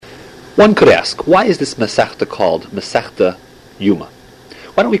One could ask, why is this Masechta called Masechta Yoma?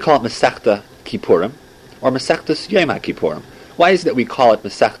 Why don't we call it Masechta Kippurim or Masechtas Yoma Kippurim? Why is it that we call it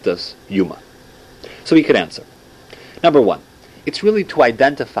Masechtas Yoma? So we could answer. Number one, it's really to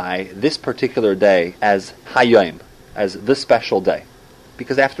identify this particular day as Hayom, as the special day.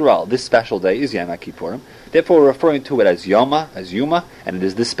 Because after all, this special day is Yom Kippurim. Therefore, we're referring to it as Yoma, and it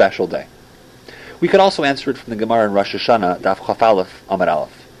is this special day. We could also answer it from the Gemara in Rosh Hashanah, Daf Chaf Aleph, Amar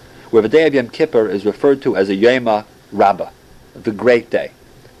Aleph, where the day of Yom Kippur is referred to as a Yoma Rabbah, the great day.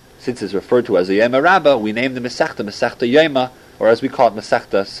 Since it's referred to as a Yoma Rabbah, we name the Masechta Yoma, or as we call it,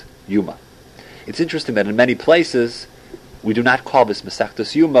 Masechtas Yoma. It's interesting that in many places, we do not call this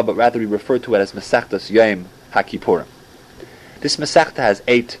Masechtas Yoma, but rather we refer to it as Masechtas Yom HaKippurim. This Masechta has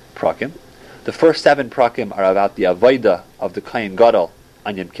 8 prakim. The first 7 prakim are about the avodah of the Kohen Gadol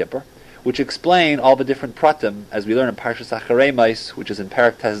on Yom Kippur, which explain all the different pratim, as we learn in Parshas Acharei, which is in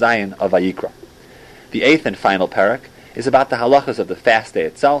Parak Tezdayin of Vayikra. The 8th and final parak is about the halachas of the fast day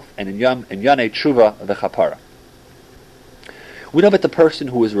itself, and in Yonei Tshuva v'Chapara. We know that the person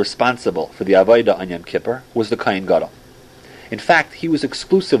who was responsible for the avodah on Yom Kippur was the Kohen Gadol. In fact, he was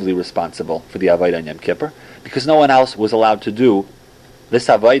exclusively responsible for the avodah on Yom Kippur, because no one else was allowed to do this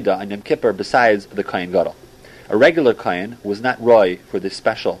avodah on Yom Kippur besides the Kohen Gadol. A regular Kohen was not roy for this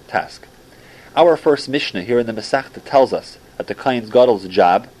special task. Our first Mishnah here in the Masechta tells us that the Kohen Gadol's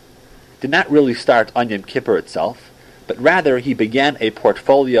job did not really start on Yom Kippur itself, but rather he began a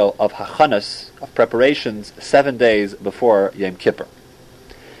portfolio of hachanas, of preparations, 7 days before Yom Kippur.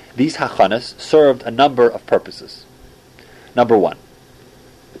 These hachanas served a number of purposes. Number one,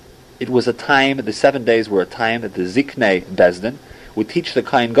 it was a time, the 7 days were a time that the Ziknei Bezdin would teach the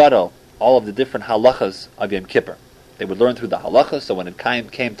Kohen Gadol all of the different halachas of Yom Kippur. They would learn through the halachas, so when it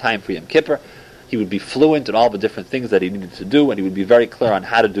came time for Yom Kippur, he would be fluent in all the different things that he needed to do, and he would be very clear on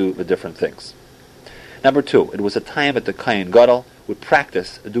how to do the different things. Number two, it was a time that the Kohen Gadol would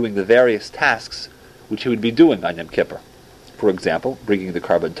practice doing the various tasks which he would be doing on Yom Kippur. For example, bringing the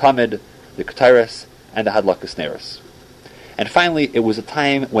carbon tamid, the k'tairis, and the hadlakas neris. And finally, it was a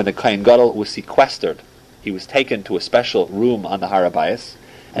time when the Kohen Gadol was sequestered. He was taken to a special room on the Harabayas,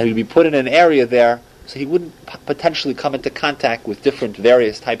 and he would be put in an area there so he wouldn't potentially come into contact with different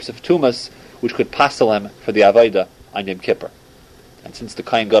various types of tumas which could passel him for the avodah on Yom Kippur. And since the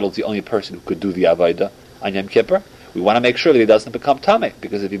Kohen Gadol is the only person who could do the avodah on Yom Kippur, we want to make sure that he doesn't become tameh,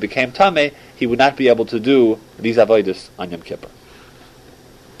 because if he became tameh, he would not be able to do these avodas on Yom Kippur.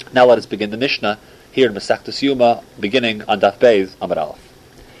 Now let us begin the Mishnah here in Masechtas Yoma, beginning on Daf Beis Amar Aleph.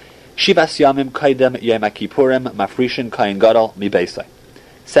 Shivas Yamim Kaidem Yom Kippurim Mafrishin Kohen Gadol Mi Beisai.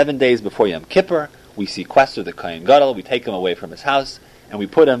 7 days before Yom Kippur, we sequester the Kohen Gadol, we take him away from his house, and we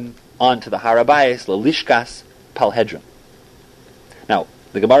put him onto the Harabayas Lelishkas Palhedron. Now,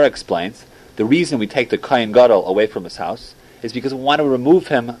 the Gemara explains, the reason we take the Kohen Gadol away from his house is because we want to remove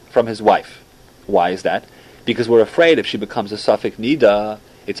him from his wife. Why is that? Because we're afraid if she becomes a Safek Nida,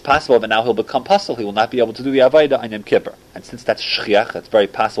 it's possible that now he'll become pasul, he will not be able to do the Avodah on Yom Kippur. And since that's shchiach, it's very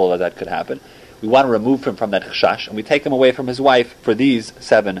possible that could happen, we want to remove him from that chashash, and we take him away from his wife for these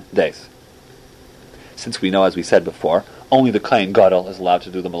 7 days. Since we know, as we said before, only the Kohen Gadol is allowed to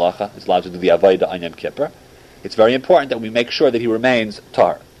do the malacha, is allowed to do the Avodah on Yom Kippur, it's very important that we make sure that he remains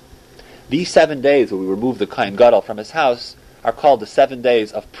tar. These 7 days where we remove the Kohen Gadol from his house are called the 7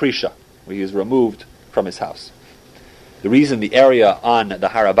 days of Prisha, where he is removed from his house. The reason the area on the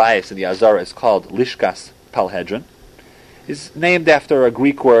Harabayas and the Azara is called Lishkas Palhedron is named after a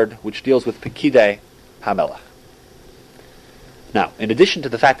Greek word which deals with Pekidei HaMelech. Now, in addition to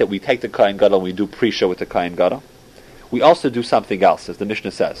the fact that we take the Kohen Gadol and we do Prisha with the Kohen Gadol, we also do something else, as the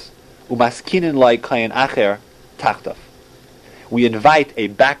Mishnah says. Umaskinin lai Kohen Acher Tachtav. We invite a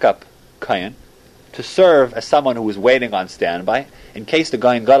backup Kohen to serve as someone who is waiting on standby in case the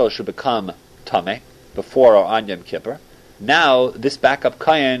Kohen Gadol should become Tameh before or on Yom Kippur. Now, this backup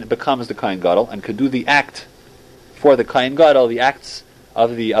Kohen becomes the Kohen Gadol and could do the act for the Kohen Gadol, the acts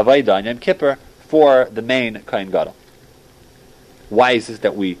of the Avodah on Yom Kippur for the main Kohen Gadol. Why is it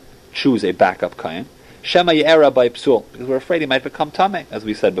that we choose a backup Kohen? Shema Ye'era by Psul, because we're afraid he might become Tameh, as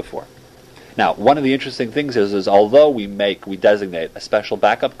we said before. Now, one of the interesting things is although we designate a special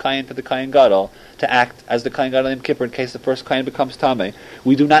backup Kohen for the Kohen Gadol to act as the Kohen Gadol on Yom Kippur in case the first Kohen becomes Tameh,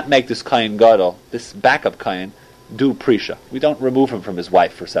 we do not make this Kohen Gadol, this backup Kohen, do Prisha. We don't remove him from his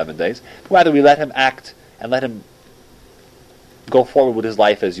wife for 7 days, but rather we let him act and let him go forward with his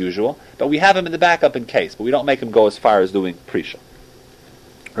life as usual, but we have him in the backup in case, but we don't make him go as far as doing Prisha.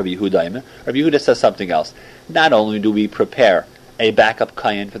 Rabbi Yehuda says something else. Not only do we prepare a backup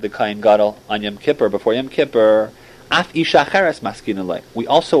Kohen for the Kohen Gadol on Yom Kippur, before Yom Kippur, Af isha acheres maskina lei. We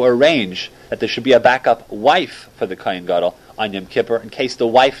also arrange that there should be a backup wife for the Kohen Gadol on Yom Kippur in case the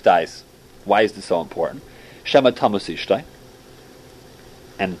wife dies. Why is this so important? Shema tamus ishtai.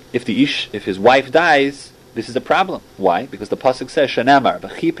 And if his wife dies, this is a problem. Why? Because the pasuk says shenamar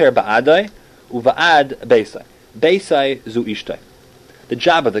b'chiper ba'adai uva'ad beisai. Beisai zu ishtai. The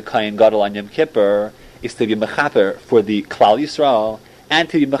job of the Kohen Gadol on Yom Kippur is to be mechaper for the Klal Yisrael and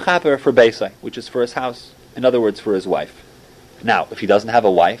to be mechaper for beisai, which is for his house. In other words, for his wife. Now, if he doesn't have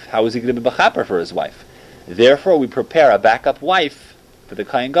a wife, how is he going to be mechaper for his wife? Therefore, we prepare a backup wife for the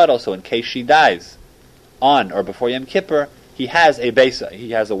Kohen Gadol, so in case she dies on or before Yom Kippur, he has a beisai.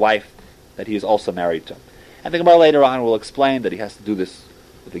 He has a wife that he is also married to. And the Gemara later on will explain that he has to do this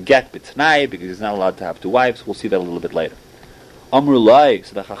with a get b'tnai because he's not allowed to have two wives. We'll see that a little bit later. Amru lai,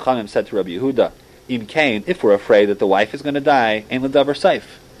 so the Chachamim said to Rabbi Yehuda, Im Kain, if we're afraid that the wife is going to die, ein l'davar seif.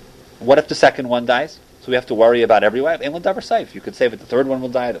 What if the second one dies? So we have to worry about every wife? Ein l'davar seif. You could say that the third one will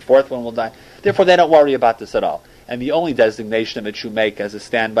die, the fourth one will die. Therefore, they don't worry about this at all. And the only designation that you make as a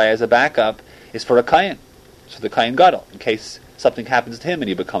standby, as a backup, is for a Kain. So the Kohen Gadol, in case something happens to him and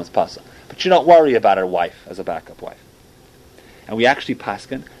he becomes pasa. But you don't worry about our wife as a backup wife. And we actually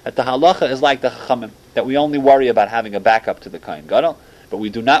paskin that the halacha is like the chachamim, that we only worry about having a backup to the Kohen Gadol, but we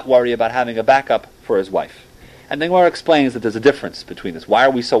do not worry about having a backup for his wife. And the Gemara explains that there's a difference between this. Why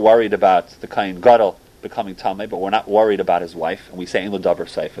are we so worried about the Kohen Gadol becoming tamei, but we're not worried about his wife, and we say ein l'davar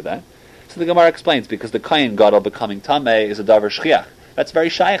say for that? So the Gemara explains, because the Kohen Gadol becoming tamei is a davar shchiach. That's very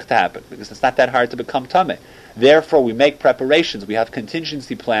shaykh to happen, because it's not that hard to become tamei. Therefore, we make preparations. We have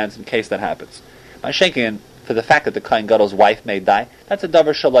contingency plans in case that happens. By shaking for the fact that the Kohen Gadol's wife may die, that's a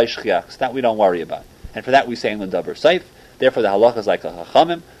davar shalai shchiach. So that we don't worry about. And for that we say in the davar saif. Therefore, the halacha is like the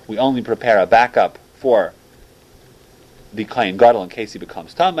chachamim. We only prepare a backup for the Kohen Gadol in case he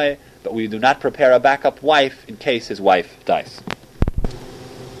becomes tamei, but we do not prepare a backup wife in case his wife dies.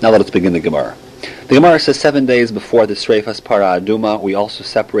 Now let us begin the Gemara. The Gemara says 7 days before the Sreifas Para Aduma, we also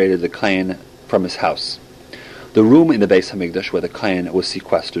separated the Kohen from his house. The room in the Beis Hamikdash where the Kohen was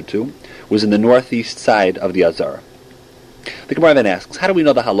sequestered to was in the northeast side of the Azara. The Gemara then asks, how do we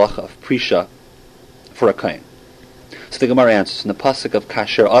know the halacha of Prisha for a Kohen? So the Gemara answers in the pasuk of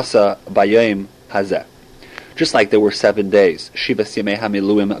Kasher Asa Bayom Hazeh. Just like there were 7 days, Shivas Yemei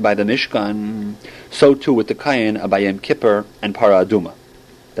HaMiluim by the Mishkan, so too with the Kohen by Yom Kippur and Para Aduma.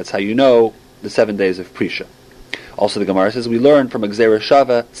 That's how you know the 7 days of Prisha. Also the Gemara says, we learn from Gzeira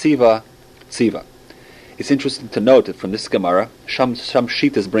Shava, Tziva. It's interesting to note that from this Gemara, some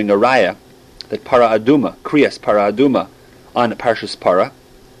Shitas bring a raya that Para Aduma, Kriyas Para Aduma, on Parshas Para,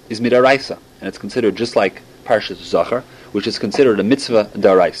 is midaraisa, and it's considered just like Parshas Zachar, which is considered a mitzvah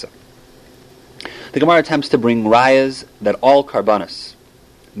daraisa. The Gemara attempts to bring rayas that all karbanos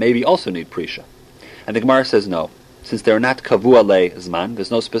maybe also need prisha, and the Gemara says no, since they are not kavua le zman,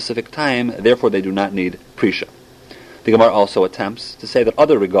 there's no specific time, therefore they do not need prisha. The Gemara also attempts to say that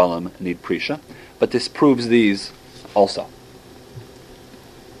other regalim need prisha, but disproves these also.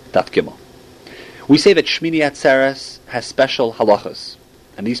 Daf Gimel. We say that Shmini Atzeres has special halachas,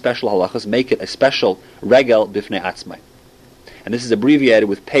 and these special halachas make it a special regel bifnei atzmai. And this is abbreviated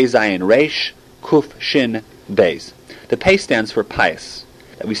with Pei Zayin Reish Kuf Shin Beis. The Pei stands for pious.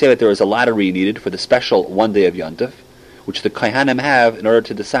 That we say that there is a lottery needed for the special 1 day of Yontif, which the Kohanim have in order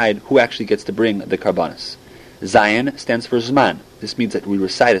to decide who actually gets to bring the karbanos. Zayin stands for Zman. This means that we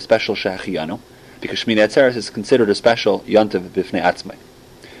recite a special Shehachiyanu, because Shmini Atzeres is considered a special Yontif Bifnei Atzmai.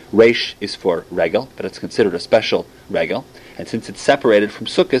 Reish is for regel, but it's considered a special regel, and since it's separated from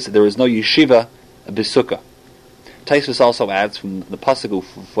Sukkot, there is no yeshiva b'sukkah. Taisus also adds from the pasuk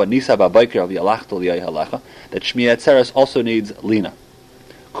for Nisa ba'Baiker of Yalachtel Yahalacha that Shmini Atzeres also needs lina.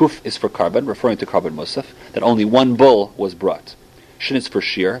 Kuf is for carbon, referring to carbon musaf, that only one bull was brought. Shin is for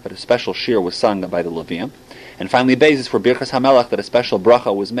shir, that a special shir was sung by the Levium. And finally, Beis is for Birchas HaMelech, that a special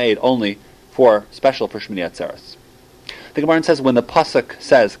bracha was made only special for Shmini Atzeres. The Gemara says when the pasuk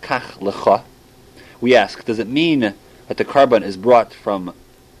says kach lecha, we ask, does it mean that the carbon is brought from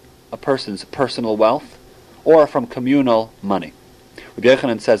a person's personal wealth or from communal money? Rabbi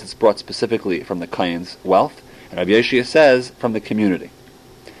Yochanan says it's brought specifically from the Kohen's wealth, and Rabbi Yosi says from the community.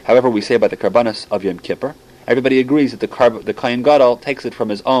 However, we say by the karbanos of Yom Kippur, everybody agrees that the Kohen Gadol takes it from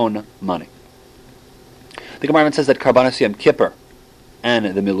his own money. The Gemara says that karbanos Yom Kippur and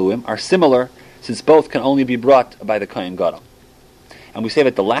the Miluim are similar, since both can only be brought by the Kohen Gadol. And we say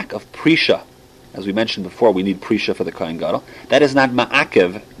that the lack of Prisha, as we mentioned before, we need Prisha for the Kohen Gadol, that is not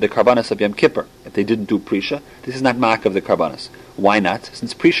Ma'akev, the karbanos of Yom Kippur. If they didn't do Prisha, this is not Ma'akev, the karbanos. Why not?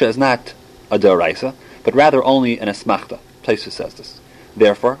 Since Prisha is not a Doraisa, but rather only an Asmachta. Taisus says this.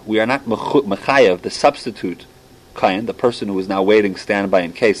 Therefore, we are not Mechayev, the substitute Kain, the person who is now waiting standby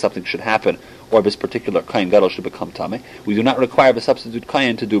in case something should happen, or if this particular Kain Gadol should become Tameh, we do not require the substitute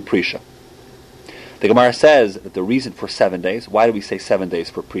Kain to do Prisha. The Gemara says that the reason for 7 days, why do we say 7 days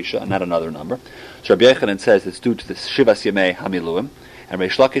for Prisha and not another number? So Rabbi Yochanan says it's due to the Shivas Yemei Hamiluim, and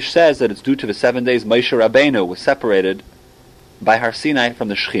Reish Lakish says that it's due to the 7 days Moshe Rabbeinu was separated by Har Sinai from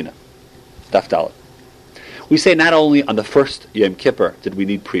the Shechina. Daf Dalet. We say not only on the first Yom Kippur did we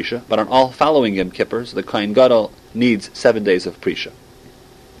need Prisha, but on all following Yom Kippurs, the Kohen Gadol needs 7 days of Prisha.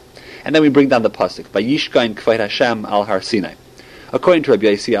 And then we bring down the pasuk, Vayishkain Kvod Hashem al Har Sinai. According to Rabbi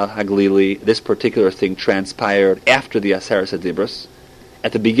Yosi Heber, this particular thing transpired after the Aseres HaDibros,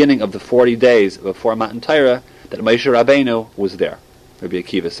 at the beginning of the 40 days before Matan Torah, that Moshe Rabbeinu was there. Rabbi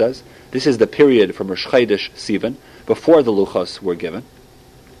Akiva says, this is the period from Rosh Chodesh Sivan, before the Luchos were given,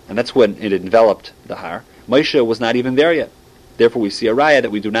 and that's when it enveloped the Har. Moshe was not even there yet. Therefore we see a raya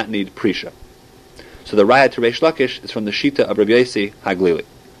that we do not need Prisha. So the raya to Reish Lakish is from the Shita of Rabbi Yosi Heber.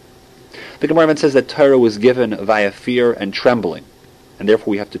 The Gemara says that Torah was given via fear and trembling, and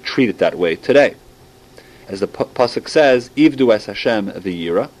therefore we have to treat it that way today. As the pasuk says, Ivdu es Hashem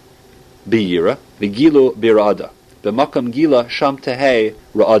v'yira, v'gilu b'ra'ada, b'makam gila sham tehei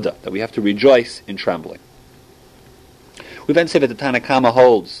ra'ada, that we have to rejoice in trembling. We then say that the Tanakama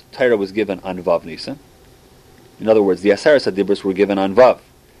holds Torah was given on Vav Nisan. In other words, the Aseres HaDibros were given on Vav,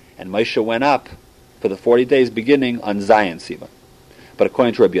 and Moshe went up for the 40 days beginning on Zayin Sivan. But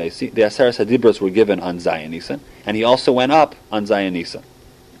according to Rabbi Yosi, the Aseres HaDibros were given on Zayin Nisan, and he also went up on Zayin Nisan.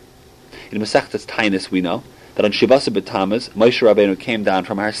 In Masechtas Tainis we know that on Shivasa B'Tammuz, Moshe Rabbeinu came down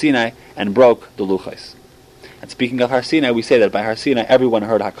from Har Sinai and broke the Luchos. And speaking of Har Sinai, we say that by Har Sinai everyone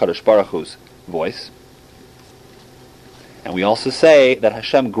heard HaKadosh Baruch Hu's voice. And we also say that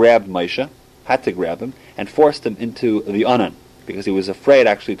Hashem grabbed Moshe, had to grab him, and forced him into the Anan, because he was afraid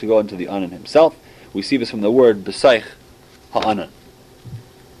actually to go into the Anan himself. We see this from the word B'Saich Ha'anan.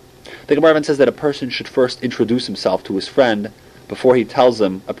 The Gemara says that a person should first introduce himself to his friend before he tells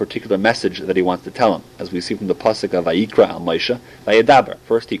him a particular message that he wants to tell him. As we see from the pasuk of Vayikra al Moshe, Vayedaber.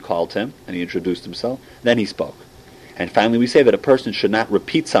 First he called him, and he introduced himself, then he spoke. And finally we say that a person should not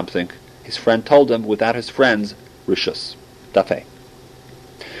repeat something his friend told him without his friend's rishus. Dafei.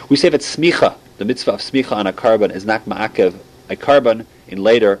 We say that smicha, the mitzvah of smicha on a carbon, is not ma'akev a carbon in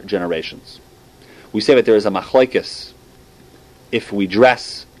later generations. We say that there is a machlokes if we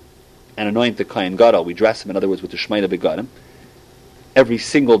dress and anoint the Kohen Gadol, we dress him, in other words, with the Shmeina Begadim, every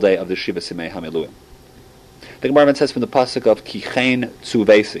single day of the Shiva Simei Hamiluim. The Gemara says from the pasuk of Kichein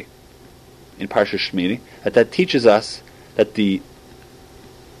Tzuvesi in Parsha Shmini that teaches us that the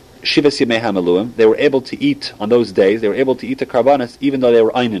Shiva Simei Hamiluim, they were able to eat on those days, they were able to eat the karbanos even though they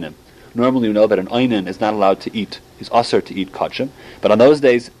were eininim. Normally we know that an einin is not allowed to eat, he's asur to eat kachim, but on those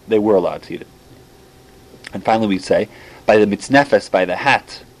days they were allowed to eat it. And finally we say, by the mitznefes, by the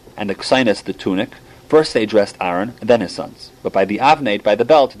hat, and the ksainis, the tunic, first they dressed Aaron, and then his sons. But by the avnate, by the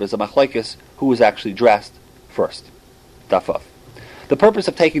belt, there's a machlokes who was actually dressed first. Dafaf. The purpose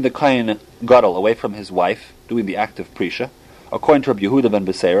of taking the Kohen Gadol away from his wife, doing the act of Prisha, according to Rabbi Yehuda ben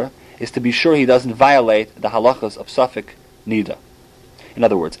Beseira, is to be sure he doesn't violate the halachas of Safek Nida. In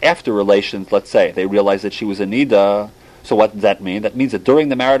other words, after relations, let's say, they realized that she was a Nida, so what does that mean? That means that during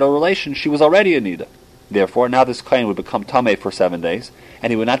the marital relation, she was already a Nida. Therefore, now this Kohen would become Tameh for 7 days,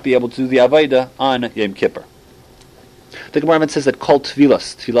 and he would not be able to do the Avodah on Yom Kippur. The Gemara says that Kol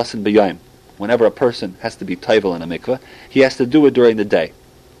Tfilas and B'Yom, whenever a person has to be Taivel in a mikveh, he has to do it during the day.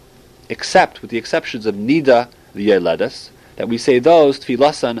 Except, with the exceptions of Nida v'Yeledes, that we say those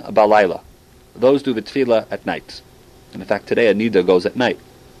Tfilasan Balayla. Those do the Tfilah at night. And in fact, today a Nida goes at night.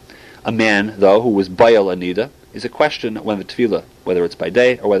 A man, though, who was Bayal a Nida, is a question when the Tfilah, whether it's by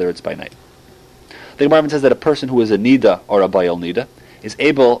day or whether it's by night. The Gemara says that a person who is a Nida or a Bayal Nida is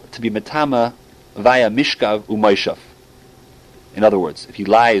able to be Metama via Mishkav Umayshav. In other words, if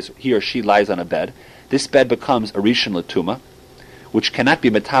he or she lies on a bed, this bed becomes a Rishon Latuma, which cannot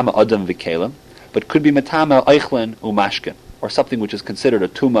be Metama Adam V'Kelim, but could be Metama Eichlin Umashkin, or something which is considered a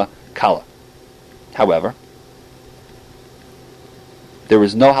Tuma Kala. However, there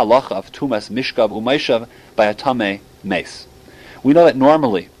is no halacha of Tumas Mishkav Umayshav by a Tameh Mace. We know that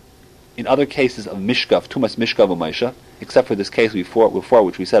normally, in other cases of Mishkav, Tumas Mishkav Umayshav, except for this case before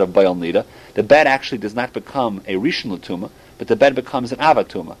which we said of Bayal Nida, the bed actually does not become a Rishon Latuma, but the bed becomes an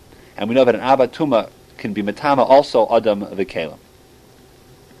Avatuma. And we know that an Avatuma can be Metama also Adam V'Kelim.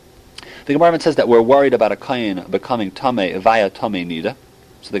 The Gemara says that we're worried about a Kohen becoming Tameh via Tameh Nida.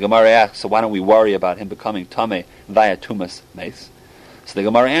 So the Gemara asks, so why don't we worry about him becoming Tameh via Tumas Mace? So the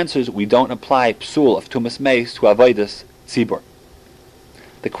Gemara answers, we don't apply Psul of Tumas Mace to Avodas Tzibur.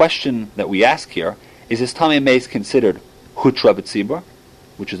 The question that we ask here Is his tamei meis considered hutra b'tzibur,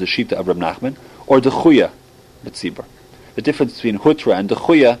 which is the shita of Reb Nachman, or dechuya b'tzibur? The difference between hutra and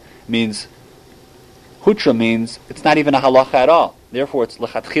dechuya means hutra means it's not even a halacha at all. Therefore, it's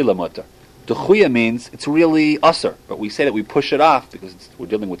lechatchila mutter. Dechuya means it's really usser, but we say that we push it off because we're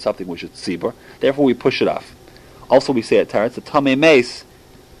dealing with something which is tzibur. Therefore, we push it off. Also, we say at Taretz, the tamei meis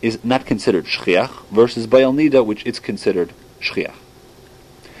is not considered shchiach versus bayal nida, which is considered shchiach.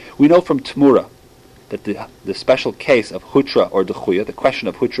 We know from Tmura that the special case of hutra or dechuya, the question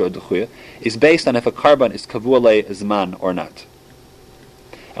of hutra or dechuya, is based on if a karban is kavuale zman or not.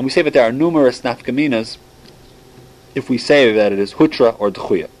 And we say that there are numerous nafkaminas if we say that it is hutra or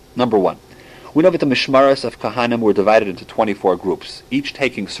dechuya. Number one, we know that the mishmaras of kahanim were divided into 24 groups, each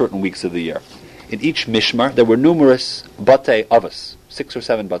taking certain weeks of the year. In each mishmar, there were numerous batei avos, 6 or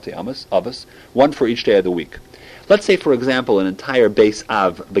 7 batei avos, one for each day of the week. Let's say, for example, an entire Beis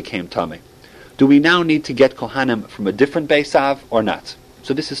Av became tamei. Do we now need to get kohanim from a different Beis Av or not?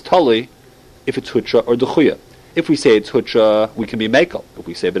 So this is totally if it's hutra or dechuya. If we say it's hutra, we can be mekel. If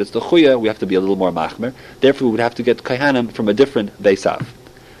we say that it's dechuya, we have to be a little more machmer. Therefore, we would have to get kohanim from a different Beis Av.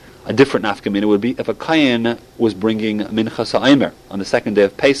 A different nafkamina would be if a kohen was bringing minchas ha'omer on the second day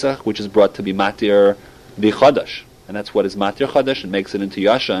of Pesach, which is brought to be matir v'chadash, and that's what is matir chadash, and makes it into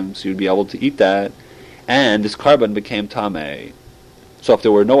yasham, so you'd be able to eat that. And this karban became tamei. So if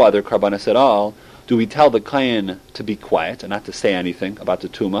there were no other karbanas at all, do we tell the kohen to be quiet and not to say anything about the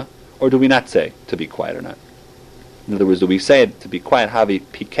tuma, or do we not say to be quiet or not? In other words, do we say to be quiet, havi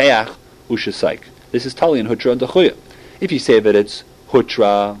pikeach ushasaik? This is tali in hutra and dechuya. If you say that it's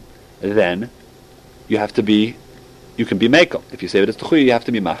hutra, then you can be mekel. If you say that it's dechuya, you have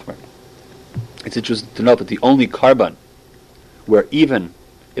to be machmer. It's interesting to note that the only karban where even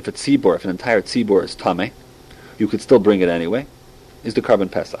if a tzibur, if an entire tzibur is tamei, you could still bring it anyway, is the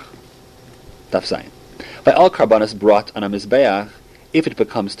karban Pesach. Daf Zayin. By all karbanas brought on a mizbeach, if it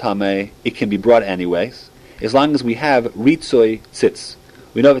becomes tamei, it can be brought anyways, as long as we have ritzoi tzitz.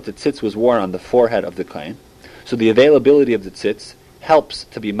 We know that the tzitz was worn on the forehead of the kohen, so the availability of the tzitz helps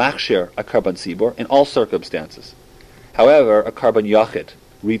to be machshir a karban tzibur in all circumstances. However, a karban yachid,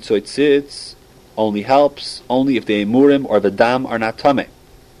 ritzoi tzitz, only helps only if the emurim or the dam are not tamei.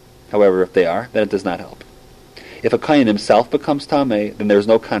 However, if they are, then it does not help. If a kohen himself becomes tamei, then there is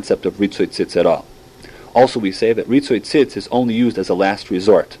no concept of ritzoi tzitz at all. Also, we say that ritzoi tzitz is only used as a last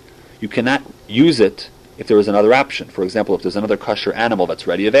resort. You cannot use it if there is another option. For example, if there's another kosher animal that's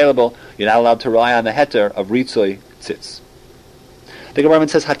ready available, you're not allowed to rely on the heter of ritzoi tzitz. The Gemara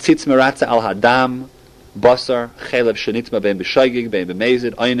says, "Hatzitz meratza al hadam, basar, chelev shenitma bein b'shaygig, bein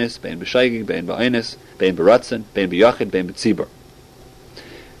b'mezid, oynis, bein b'shaygig, bein b'oynis, bein b'ratzin, bein b'yachid, bein b'tzibur."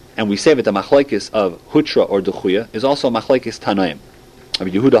 And we say that the machlokes of hutra or dechuya is also machlokes tanoim.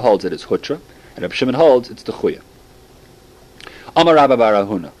 Rabbi Yehuda holds that it's hutra, and Rabbi Shimon holds it's dechuya. Amar Rabba bar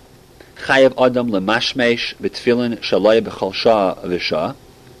Ahuna, chayev adam lemashmesh b'tfilin shaloi b'chol shah v'shah.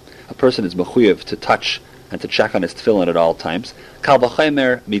 A person is mechuyev to touch and to check on his tefillin at all times. Kal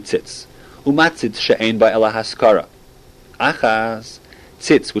v'chaymer mitzitz. Umatzitz she'ein ba ela haskara. Achaz,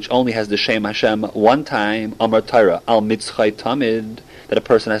 tzitz, which only has the Shem Hashem one time, Amar Torah, al mitzchay tamid, that a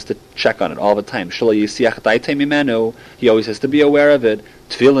person has to check on it all the time. Shelo yisiach daitei mimenu, he always has to be aware of it.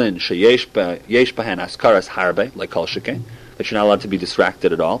 Tefillin sheyesh bahen askaras harbe, like kol shekeh, that you're not allowed to be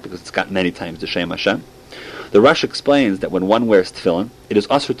distracted at all, because it's got many times the Shem Hashem. The Rush explains that when one wears tefillin, it is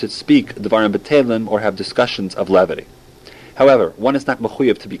usher to speak dvarim b'telim or have discussions of levity. However, one is not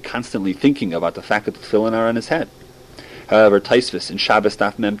mechuyev to be constantly thinking about the fact that the tefillin are on his head. However, Taisvis and Shabbos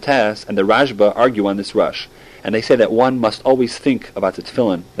Daf Mem Tes and the Rashba argue on this Rush, and they say that one must always think about the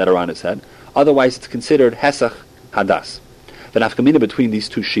tefillin that are on his head, otherwise it's considered hesach hadas. The nafkamina between these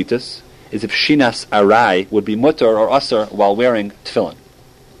two shitas is if shinas arai would be mutter or usher while wearing tefillin.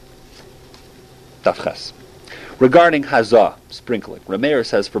 Daf Ches. Regarding hazah, sprinkling, Rameir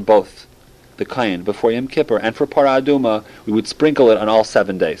says for both the kohen before Yom Kippur and for Para Aduma, we would sprinkle it on all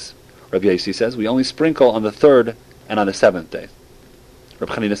 7 days. Rabbi Yosi says we only sprinkle on the 3rd and on the 7th day.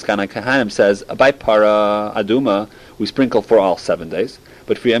 Rabbi Chanina Skana Kahanim says by Para Aduma we sprinkle for all 7 days,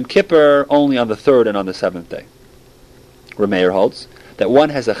 but for Yom Kippur only on the 3rd and on the 7th day. Rameir holds that one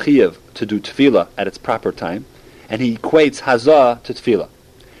has a chiyuv to do tefillah at its proper time, and he equates hazah to tefillah.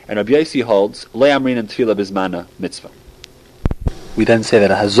 And Rabbi Yosi holds le'amrin and tefillah bizmana mitzvah. We then say that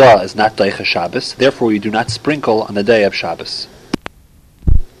a hazah is not daicha Shabbos, therefore we do not sprinkle on the day of Shabbos.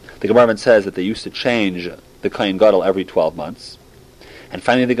 The Gemara says that they used to change the kohen gadol every 12 months. And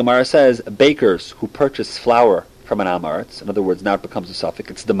finally the Gemara says bakers who purchase flour from an amaretz, in other words now it becomes a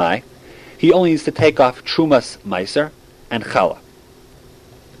suffix, it's demai, he only needs to take off trumas meiser and challah.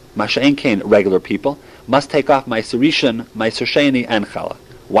 Masha'en kain, regular people, must take off Meiser Rishon, Meiser Sheni, and Chala.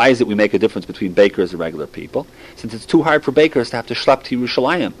 Why is it we make a difference between bakers and regular people? Since it's too hard for bakers to have to schlep to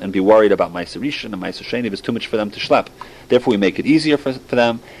Yerushalayim and be worried about Meiser Rishon and Meiser Sheni, it's too much for them to schlep. Therefore we make it easier for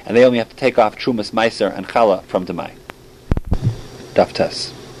them, and they only have to take off Trumas, Meiser, and Chala from Demai. Daf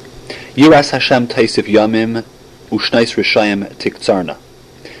Tes. Yiras Hashem Taisif Yamim Ushneis Rishayim Tiktzarna.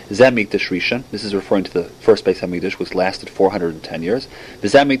 Zeh Mikdash Rishon, this is referring to the first Beis HaMikdash, which lasted 410 years. The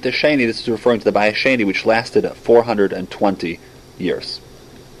Zeh Mikdash Sheni, this is referring to the Bayis Sheni, which lasted 420 years.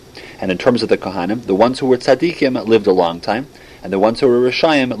 And in terms of the Kohanim, the ones who were tzaddikim lived a long time, and the ones who were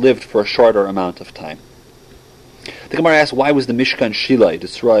Rishayim lived for a shorter amount of time. The Gemara asks, why was the Mishkan Shilai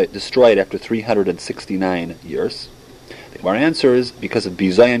destroyed after 369 years? The Gemara answers, because of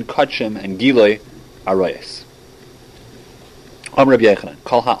Bizayan Kachim and Giloi Arayas. Rabbi Yochanan,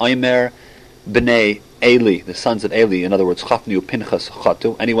 Kol ha'omer b'nei Eli, the sons of Eli, in other words, Chafnu Pinchas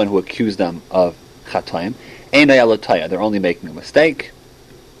Chatu, anyone who accused them of Chatayim, Einay Alataya, they're only making a mistake.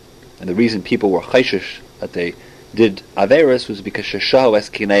 And the reason people were chayshish that they did Averis was because Sheshahu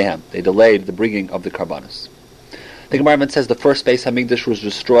Eskinehem, they delayed the bringing of the Karbanos. The Gemara says the first Beis HaMikdash was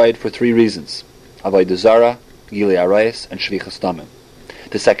destroyed for three reasons: Avodah Zarah, Gilei Arayis, and Shvichas Damim.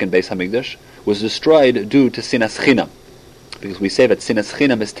 The second Beis HaMikdash was destroyed due to Sinas Chinam, because we say that Sinas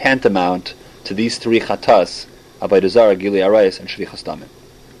Chinam is tantamount to these three chatas, Avodah Zarah, Gilei Arayis, and Shvichas Damim.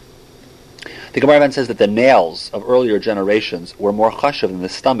 The Gemara says that the nails of earlier generations were more chashuv than the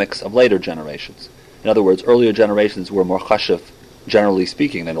stomachs of later generations. In other words, earlier generations were more chashuv, generally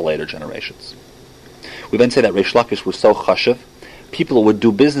speaking, than the later generations. We then say that Reish Lakish was so chashuv, people would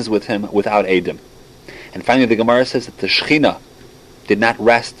do business with him without Eidim. And finally, the Gemara says that the Shechina did not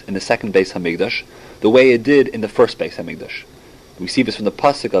rest in the second Beis HaMikdash the way it did in the first Beis HaMikdash. We see this from the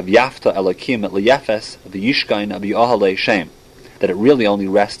pasuk of Yafta Elokim Liyefes, the Yishkain B'Yohalei Shem, that it really only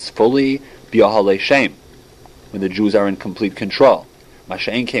rests fully B'Yohalei Shem, when the Jews are in complete control.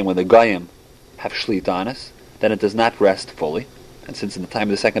 Masha'en came when the Goyim have Shlita on us, then it does not rest fully. And since in the time of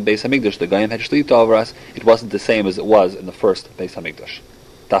the second Beis HaMikdash the Goyim had Shlita over us, it wasn't the same as it was in the first Beis HaMikdash.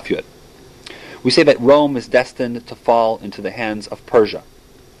 Daf Yud. We say that Rome is destined to fall into the hands of Persia.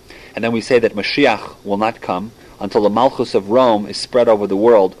 And then we say that Mashiach will not come until the Malchus of Rome is spread over the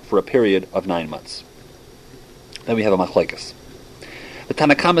world for a period of 9 months. Then we have a machlekes. The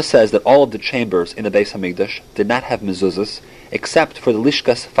Tanakama says that all of the chambers in the Beis HaMikdash did not have mezuzahs except for the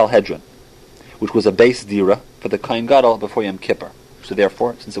Lishkas Falhedron, which was a base dira for the Kohen Gadol before Yom Kippur. So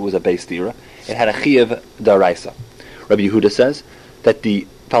therefore, since it was a base dira, it had a chiyuv daraisa. Rabbi Yehuda says that the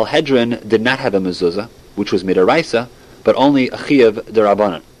Falhedron did not have a mezuzah, which was midaraisa, but only a chiyuv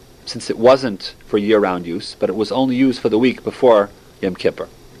darabanan, since it wasn't for year-round use, but it was only used for the week before Yom Kippur.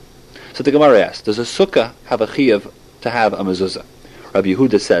 So the Gemara asks, does a sukkah have a chiyuv to have a mezuzah? Rabbi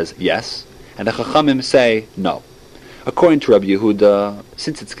Yehuda says yes, and the Chachamim say no. According to Rabbi Yehuda,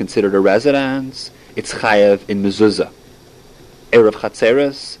 since it's considered a residence, it's chayav in mezuzah. Erev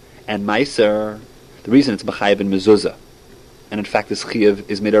Chatzeres and Meiser, the reason it's chayav in mezuzah, and in fact this chayav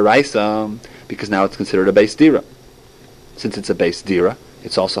is midaraisa, because now it's considered a base dira. Since it's a base dira,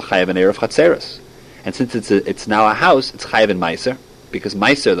 it's also chayav in Erev Chatzeres. And since it's now a house, it's chayav in Meiser, because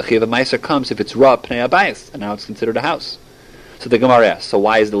Meiser, the chayav of Meiser comes if it's ra pnei abayis, and now it's considered a house. So the Gemara asks, so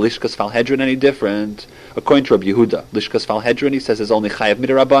why is the Lishkas Falhedron any different? According to Rabbi Yehuda, Lishkas Falhedron, he says, is only chayav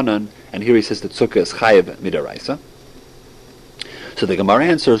midarabanan, and here he says that sukkah is chayav midaraisa. So the Gemara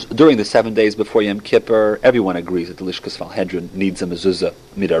answers, during the 7 days before Yom Kippur, everyone agrees that the Lishkas Falhedron needs a mezuzah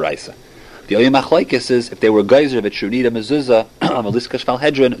midaraisa. The only machlokes is if they were geyser that should need a mezuzah of a Lishkas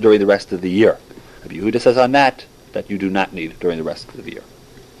Falhedron during the rest of the year. Rabbi Yehuda says on that you do not need during the rest of the year.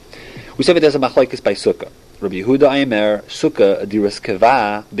 We say that there's a machlokes by sukkah. Rabbi Yehuda Aimer, sukkah, a diras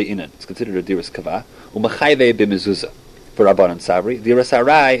kava be'inan. It's considered a diras kava. Umachayve b'mezuzah. For Rabbanan Savri, diras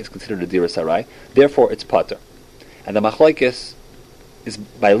arai is considered a diras arai. Therefore, it's pater. And the machlokes is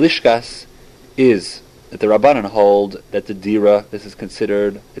by lishkas is that the Rabbanan hold that the dira, it's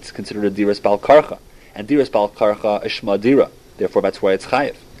considered a diras bal karcha. And diras bal karcha is shma dira. Therefore, that's why it's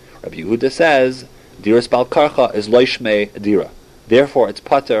chayiv. Rabbi Yehuda says, diras bal karcha is loishme dira. Therefore, it's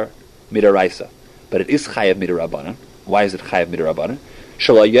pater midaraisa. But it is chayav midarabanan. Why is it chayav midarabanan?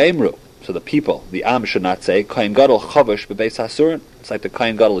 Shala yemru. So the people, the Am, should not say Kohen Gadol chavush bebeis hasurin. It's like the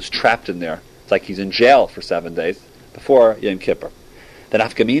Kohen Gadol is trapped in there. It's like he's in jail for 7 days before Yom Kippur. The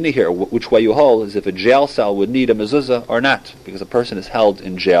nafkamina here, which way you hold, is if a jail cell would need a mezuzah or not, because a person is held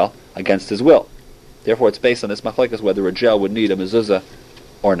in jail against his will. Therefore, it's based on this machlokes whether a jail would need a mezuzah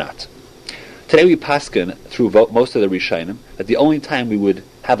or not. Today we paskin through most of the Rishonim that the only time we would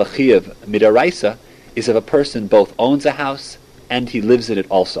have a chiyuv midaraisa is if a person both owns a house and he lives in it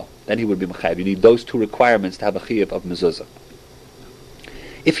also, then he would be mechayev. You need those two requirements to have a chiyuv of mezuzah.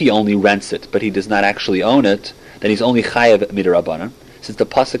 If he only rents it, but he does not actually own it, then he's only chayev midarabanan, since the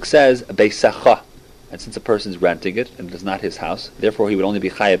pasuk says beisacha, and since a person is renting it and it is not his house, therefore he would only be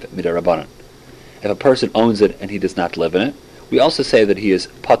chayev midarabanan. If a person owns it and he does not live in it, we also say that he is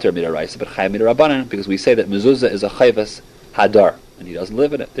pater midaraisa, but chayev midarabanan, because we say that mezuzah is a chayvas hadar, and he doesn't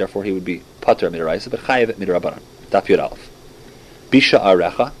live in it, therefore he would be pater midaraisa, but chayev midarabanan. Daf Yod Aleph. Bisha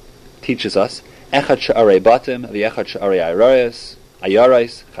Arecha teaches us echad she'arei batim v'echad she'arei ayarais,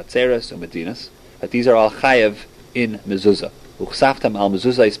 chatzeres, and medinas, that these are all chayev in mezuzah. Uchsaftam al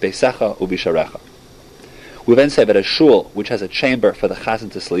mezuzah beisacha ubisharecha. We then say that a shul which has a chamber for the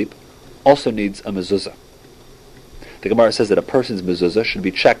chazan to sleep also needs a mezuzah. The Gemara says that a person's mezuzah should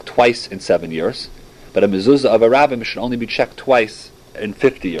be checked twice in 7 years, but a mezuzah of a rabbin should only be checked twice in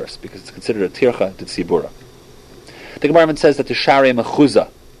 50 years, because it's considered a tircha de tzibura. The Gemara says that the Sharei Mechuzah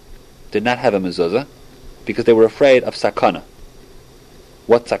did not have a mezuzah because they were afraid of sakana.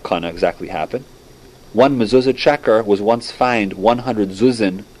 What sakana exactly happened? One mezuzah checker was once fined 100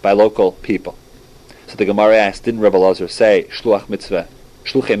 zuzin by local people. So the Gemara asked, didn't Rebbe Elazar say shluchei mitzvah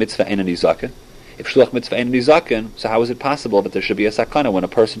einan nizaken? If shluch mitzvah einan nizaken, so how is it possible that there should be a sakana when a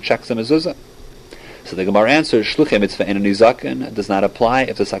person checks a mezuzah? So the Gemara answers, shluchei mitzvah einan nizaken does not apply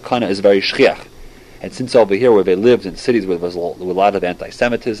if the sakana is very shchiach. And since over here where they lived in cities where there was a lot of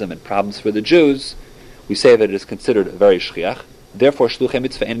anti-Semitism and problems for the Jews, we say that it is considered very shchiach. Therefore, shluchei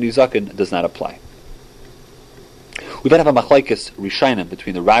mitzvah einan nizaken does not apply. We then have a machlokes rishonim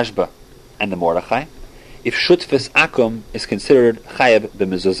between the Rashba and the Mordechai. If shutfis akum is considered chayev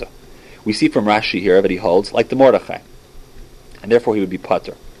b'mezuzah, we see from Rashi here that he holds like the Mordechai, and therefore he would be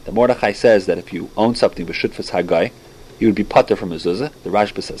pater. The Mordechai says that if you own something b'shutfis hagai, you would be pater from mezuzah. The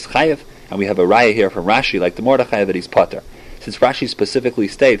Rashba says chayev. And we have a raya here from Rashi, like the Mordechai, that he's pater. Since Rashi specifically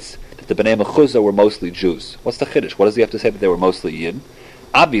states that the Bnei Mechuzah were mostly Jews. What's the chiddush? What does he have to say that they were mostly Yid?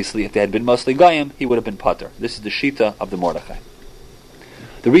 Obviously, if they had been mostly Goyim, he would have been pater. This is the shita of the Mordechai.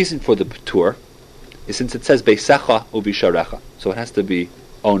 The reason for the patur is since it says Beisacha ubisharecha, so it has to be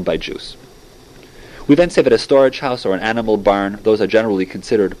owned by Jews. We then say that a storage house or an animal barn, those are generally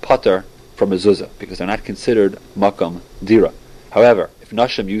considered pater from mezuzah, because they're not considered makam dira. However, if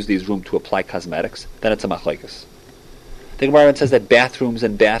Nashim use these rooms to apply cosmetics, then it's a machlokes. The Gemara says that bathrooms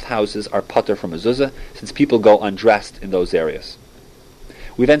and bathhouses are pater from mezuzah, since people go undressed in those areas.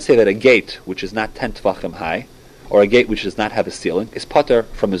 We then say that a gate which is not 10 tvachim high, or a gate which does not have a ceiling, is pater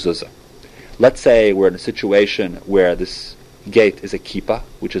from mezuzah. Let's say we're in a situation where this gate is a kippah,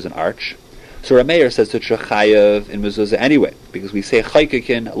 which is an arch. So Rameir says that you're chayev in mezuzah anyway, because we say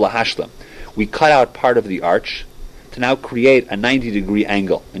chaykekin lahashlam. We cut out part of the arch to now create a 90-degree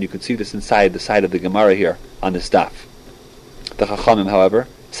angle. And you can see this inside the side of the Gemara here on this daf. The Chachamim, however,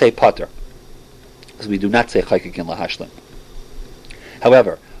 say pater, because we do not say chaykekin lahashlam.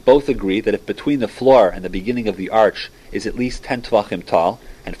 However, both agree that if between the floor and the beginning of the arch is at least 10 tvachim tall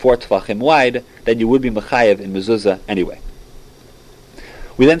and 4 tvachim wide, then you would be mechayev in mezuzah anyway.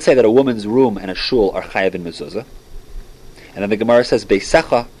 We then say that a woman's room and a shul are chayev in mezuzah. And then the Gemara says,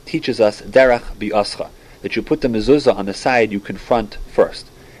 Beisacha teaches us derech bi'ascha, that you put the mezuzah on the side you confront first.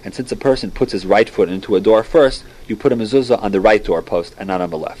 And since a person puts his right foot into a door first, you put a mezuzah on the right doorpost and not on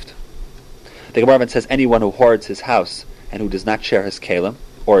the left. The Gemara says anyone who hoards his house and who does not share his kalim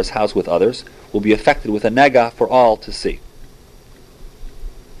or his house with others will be affected with a nega for all to see.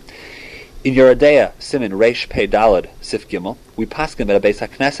 In Yeridea, Simin Reish Pei Dalad Sif Gimel, we paskin that a Beis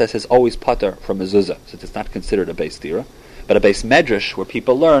HaKnesses is always pater from mezuzah, since it's not considered a Beis Dira, but a Beis Medrash, where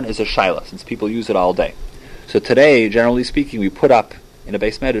people learn, is a shaila, since people use it all day. So today, generally speaking, we put up, in a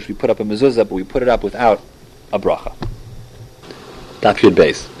Beis Medrash, we put up a mezuzah, but we put it up without a bracha. Daf Yud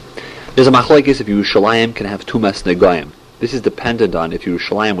Beis. There's a machlokes if Yerushalayim can have tumas negoyim. This is dependent on if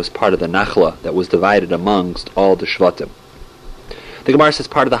Yerushalayim was part of the nachla that was divided amongst all the shvatim. The Gemara says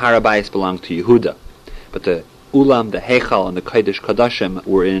part of the Harabayis belonged to Yehuda, but the Ulam, the Heichal, and the Kodesh Kodashim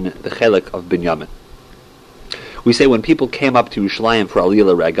were in the Chelik of Binyamin. We say when people came up to Yerushalayim for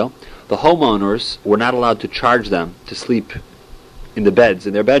Aliyah Regel, the homeowners were not allowed to charge them to sleep in the beds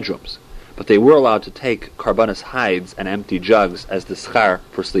in their bedrooms, but they were allowed to take karbanas hides and empty jugs as the schar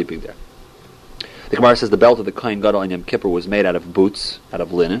for sleeping there. The Gemara says the belt of the Kohen Gadol on Yom Kippur was made out of boots, out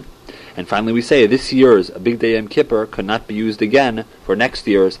of linen. And finally we say this year's Big Day Yom Kippur could not be used again for next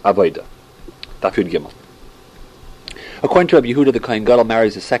year's Avodah. Daf Yud Gimel. According to Rabbi Yehuda, the Kohen Gadol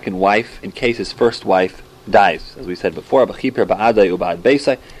marries a second wife in case his first wife dies. As we said before, B'chipir ba'adai u'ba'ad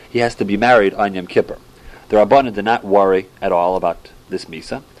beisai, he has to be married on Yom Kippur. The Rabbanan did not worry at all about this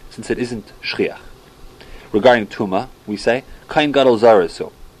misa, since it isn't shchiach. Regarding Tuma, we say, Kain Gadol Zarisu.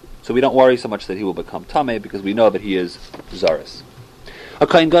 So we don't worry so much that he will become Tameh, because we know that he is Zaris. A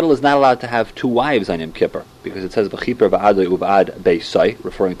Kain Gadol is not allowed to have two wives on Yom Kippur, because it says V'chiper v'adoi uv'ad beisai,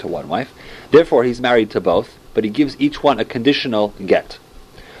 referring to one wife. Therefore he's married to both, but he gives each one a conditional get.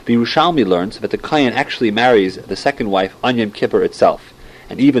 The Yerushalmi learns that the Kain actually marries the second wife on Yom Kippur itself,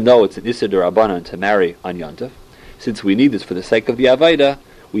 and even though it's an Issa D'Rabbanan to marry on Yontif, since we need this for the sake of the Avaida,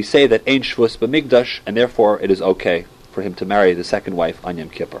 we say that Ein Shvus B'Migdash, and therefore it is okay for him to marry the second wife on Yom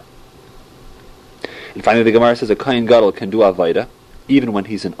Kippur. And finally the Gemara says a Kain Gadol can do Avaida, even when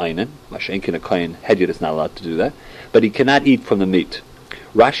he's an Einan. Mashenkin, a Kain Hedyot is not allowed to do that, but he cannot eat from the meat.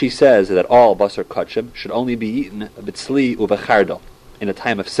 Rashi says that all Basar Kachim should only be eaten B'tzli Uv'Chardal, in a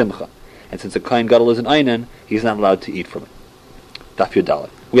time of Simcha. And since a Kain Gadol is an Einan, he's not allowed to eat from it. Daf Yomi.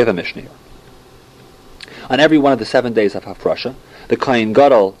 We have a Mishnah here. On every one of the 7 days of Hafrasha, the Kain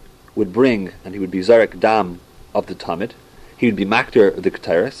Gadol would bring, and he would be Zarek Dam of the Talmud, he would be Makdir the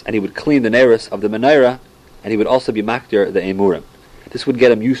Keteris, and he would clean the Neris of the Menorah, and he would also be Makdir the Emurim. This would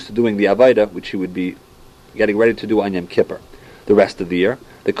get him used to doing the Avaida, which he would be getting ready to do on Yom Kippur. The rest of the year,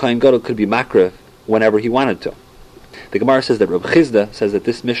 the Kain Gadol could be Makriv whenever he wanted to. The Gemara says that Rabbi Chizda says that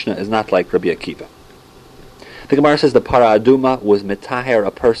this Mishnah is not like Rabbi Akiva. The Gemara says the Para Aduma was mitaher,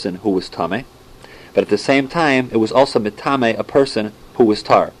 a person who was Tameh, but at the same time it was also mitame, a person who was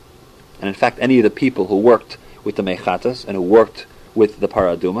Tar. And in fact any of the people who worked with the Mechatas and who worked with the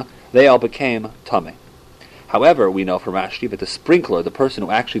Para Aduma, they all became Tameh. However, we know from Rashi that the sprinkler, the person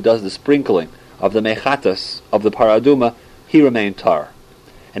who actually does the sprinkling of the Mechatas, of the Para Aduma, he remained Tar.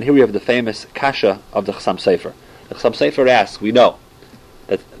 And here we have the famous Kasha of the Chassam Sofer. The Chassam Sofer asks, we know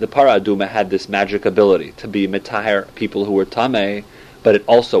that the Para Aduma had this magic ability to be mitaher people who were Tameh, but it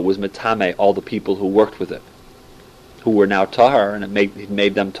also was mitame all the people who worked with it, who were now Tahar, and it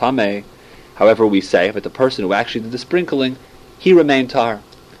made them Tameh. However, we say that the person who actually did the sprinkling, he remained Tahar.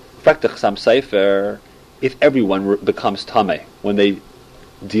 Frek the Chassam Sofer, if everyone becomes Tameh when they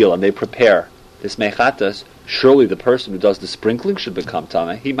deal and they prepare this Mechatas, surely the person who does the sprinkling should become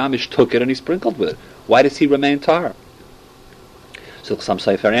Tameh. He mamish took it and he sprinkled with it. Why does he remain Tahar? So Chassam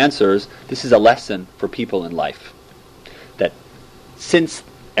Sofer answers, this is a lesson for people in life. That since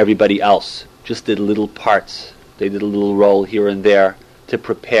everybody else just did little parts, they did a little role here and there to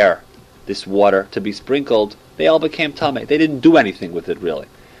prepare this water to be sprinkled, they all became Tameh. They didn't do anything with it really.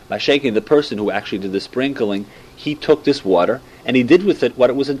 By shaking, the person who actually did the sprinkling, he took this water and he did with it what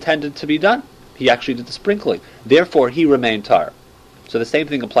it was intended to be done. He actually did the sprinkling. Therefore, he remained Tar. So the same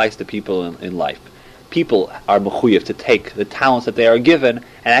thing applies to people in life. People are mechuyev to take the talents that they are given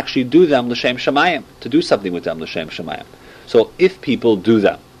and actually do them l'shem shamayim, to do something with them l'shem shamayim. So if people do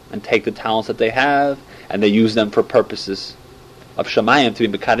them and take the talents that they have and they use them for purposes of shamayim, to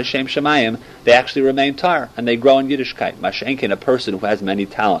be mekadosh shem shamayim, they actually remain tar and they grow in Yiddishkeit. Mashenkin, a person who has many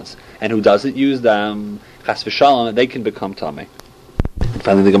talents and who doesn't use them, chas v'shalom, they can become tameh. And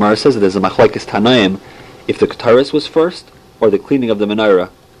finally, the Gemara says that there's a machlokes tanaim if the kataris was first or the cleaning of the menorah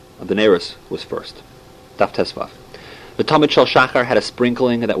of the neris was first. Daf Tesvav. The Talmud Shel Shachar had a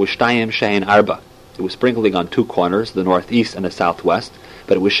sprinkling that was Shtayim Shein Arba. It was sprinkling on two corners, the northeast and the southwest,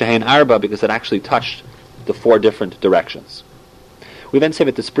 but it was Shein Arba because it actually touched the four different directions. We then say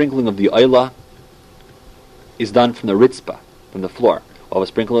that the sprinkling of the Oila is done from the Ritzpah, from the floor, while the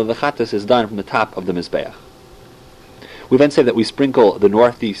sprinkling of the Chattas is done from the top of the Mizbeach. We then say that we sprinkle the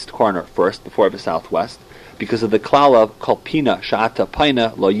northeast corner first before the southwest, because of the klal of kolpina sha'ata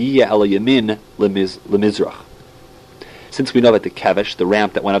paina lo yiyeh ela yamin lemizrach. Since we know that the kevesh, the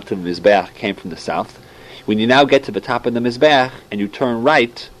ramp that went up to the mizbeach, came from the south, when you now get to the top of the mizbeach and you turn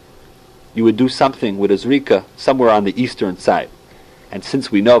right, you would do something with a zrika somewhere on the eastern side. And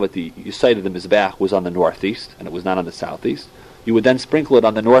since we know that the side of the mizbeach was on the northeast and it was not on the southeast, you would then sprinkle it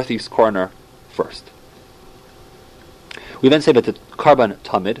on the northeast corner first. We then say that the karban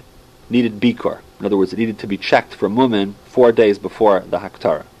tamid needed bikor. In other words, it needed to be checked for mumin 4 days before the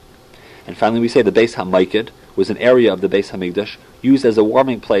haktara. And finally we say the Beis HaMaikid was an area of the Beis HaMikdash used as a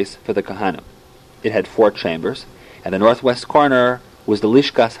warming place for the Kohanim. It had 4 chambers, and the northwest corner was the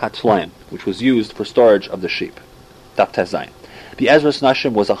Lishkas HaTlaim, which was used for storage of the sheep. Daf Tezayin. The Ezras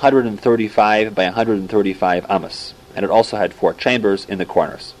Nashim was 135 by 135 amas, and it also had 4 chambers in the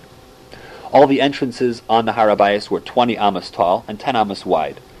corners. All the entrances on the Harabayas were 20 amas tall and 10 amas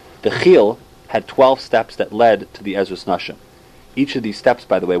wide. The Chil had 12 steps that led to the Ezras Nashim. Each of these steps,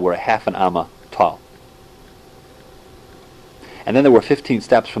 by the way, were a half an amma tall. And then there were 15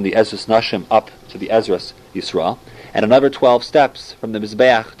 steps from the Ezras Nashim up to the Ezras Yisroel, and another 12 steps from the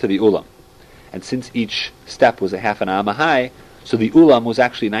Mizbeach to the Ulam. And since each step was a half an amma high, so the Ulam was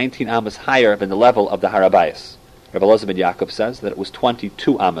actually 19 ammas higher than the level of the Harabayas. Rabbi Elazar ben Yaakov says that it was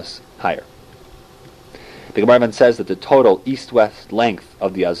 22 amas higher. The Gemara then says that the total east-west length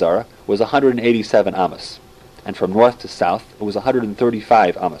of the Azara was 187 amas, and from north to south it was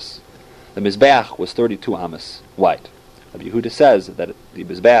 135 amas. The Mizbeach was 32 amas wide. Rabbi Yehuda says that the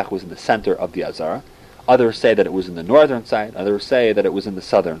Mizbeach was in the center of the Azara. Others say that it was in the northern side. Others say that it was in the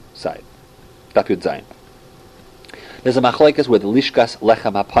southern side. Daf Yud Zayin. There's a machlekes where the Lishkas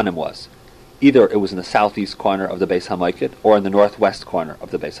Lechem HaPanim was. Either it was in the southeast corner of the Beis HaMoiked or in the northwest corner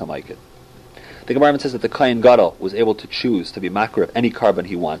of the Beis HaMoiked. The Gemara says that the Kohen Gadol was able to choose to be makar of any carbon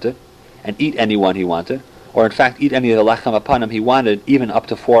he wanted, and eat any one he wanted, or in fact eat any of the Lechem HaPanim he wanted, even up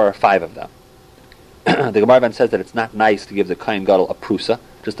to 4 or 5 of them. The Gemara then says that it's not nice to give the Kohen Gadol a prusa,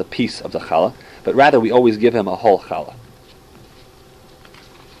 just a piece of the challah, but rather we always give him a whole challah.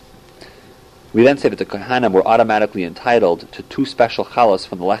 We then say that the Kohanim were automatically entitled to 2 special challahs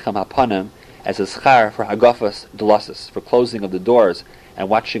from the Lechem HaPanim as a schar for hagafas delasis, for closing of the doors and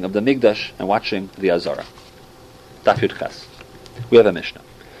watching of the Migdash and watching the Azara. Daf Yud Ches. We have a Mishnah.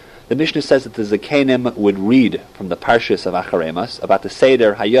 The Mishnah says that the Zakenim would read from the Parshas of Acharemas about the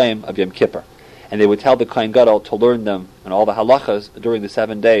Seder Hayom of Yom Kippur, and they would tell the Kohen Gadol to learn them and all the halachas during the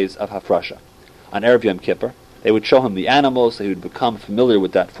 7 days of Hafrasha. On Erev Yom Kippur, they would show him the animals, so he would become familiar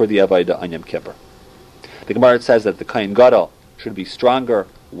with that for the Avodah on Yom Kippur. The Gemara says that the Kohen Gadol should be stronger,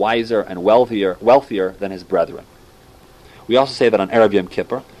 wiser, and wealthier than his brethren. We also say that on Erev Yom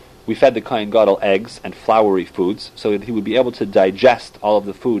Kippur, we fed the Kohen Gadol eggs and floury foods so that he would be able to digest all of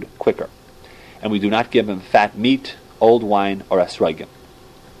the food quicker. And we do not give him fat meat, old wine, or esrogim.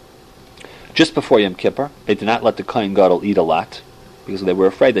 Just before Yom Kippur, they did not let the Kohen Gadol eat a lot, because they were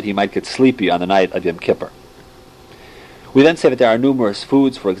afraid that he might get sleepy on the night of Yom Kippur. We then say that there are numerous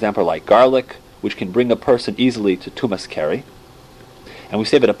foods, for example, like garlic, which can bring a person easily to Tumas Keri. And we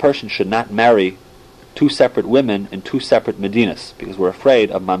say that a person should not marry 2 separate women in 2 separate medinas, because we're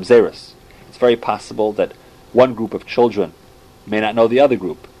afraid of mamzeris. It's very possible that one group of children may not know the other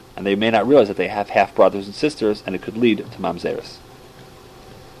group, and they may not realize that they have half-brothers and sisters, and it could lead to mamzeris.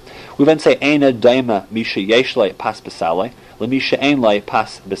 We then say, Eina daima misha yeshlei pas besale, lemisha einlei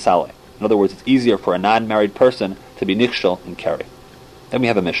pas besale. In other words, it's easier for a non-married person to be nichshel in Keri. Then we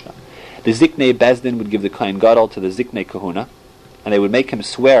have a Mishnah. The Ziknei Bezdin would give the Kohen Gadol to the Ziknei Kahuna, and they would make him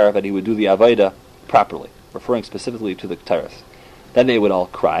swear that he would do the Avodah properly, referring specifically to the Keteris. Then they would all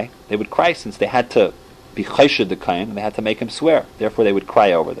cry. They would cry since they had to be chayshid the Kohen, and they had to make him swear. Therefore they would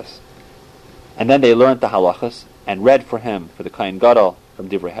cry over this. And then they learned the halachas, and read for him, for the Kohen Gadol, from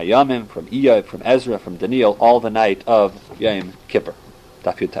Divrei Hayamim, from Iyov, from Ezra, from Daniel, all the night of Yom Kippur.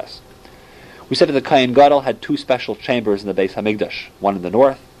 Daf Yud Tes. We said that the Kohen Gadol had 2 special chambers in the Beis HaMikdash, one in the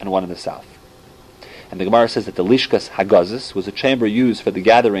north and one in the south. And the Gemara says that the Lishkas Hagazis was a chamber used for the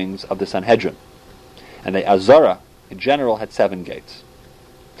gatherings of the Sanhedrin. And the Azara, in general, had 7 gates.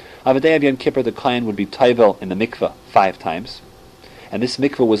 On the day of Yom Kippur, the Kohen would be taivel in the mikveh 5 times, and this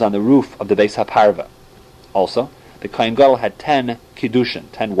mikveh was on the roof of the Beis HaParva. Also, the Kohen Gadol had 10 kiddushin,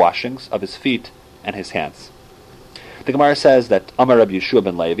 10 washings of his feet and his hands. The Gemara says that Amar Rabbi Yeshua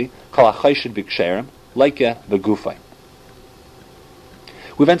ben Levi, Kol HaChayshid V'Ksherim, Leike V'Gufay.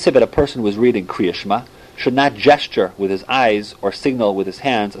 We then say that a person who is reading Kriya Shema should not gesture with his eyes or signal with his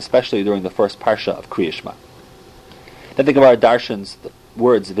hands, especially during the first parsha of Kriya Shema. Then the Gemara darshans the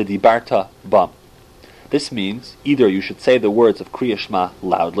words V'Dibarta Bam. This means either you should say the words of Kriya Shema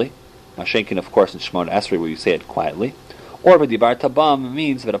loudly, Mashenkin of course in Shemona Esrei where you say it quietly, or V'Dibarta Bam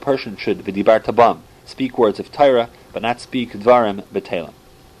means that a person should V'Dibarta Bam, speak words of Torah, but not speak Dvarim B'Telem.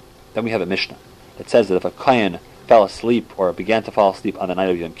 Then we have a Mishnah that says that if a Kohen fell asleep or began to fall asleep on the night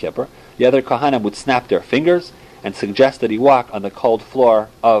of Yom Kippur, the other Kohanim would snap their fingers and suggest that he walk on the cold floor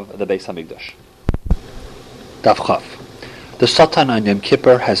of the Beis HaMikdash. Daf Chaf. The Satan on Yom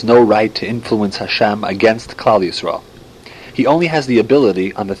Kippur has no right to influence Hashem against Klal Yisrael. He only has the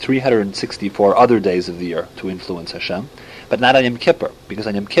ability on the 364 other days of the year to influence Hashem, but not on Yom Kippur, because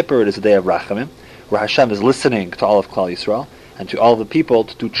on Yom Kippur it is a day of Rachamim, where Hashem is listening to all of Klal Yisrael and to all of the people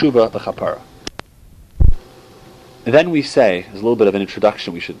to do tshuva v'chapara. Then we say, as a little bit of an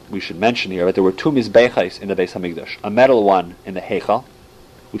introduction we should mention here, that there were 2 mizbechais in the Beis HaMikdash. A metal one in the Heichal,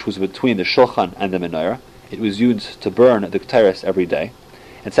 which was between the Shulchan and the Menorah. It was used to burn the Keteris every day.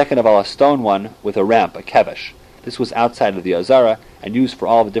 And second of all, a stone one with a ramp, a kevesh. This was outside of the Azara and used for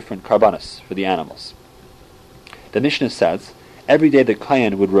all the different karbanos, for the animals. The Mishnah says, every day the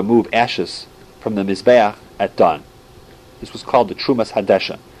Kohen would remove ashes from the Mizbeach at dawn. This was called the Trumas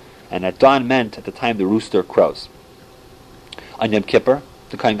Hadesha, and at dawn meant at the time the rooster crows. On Yom Kippur,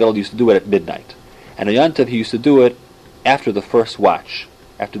 the Kohen Gadol used to do it at midnight, and on Yom Tov he used to do it after the first watch,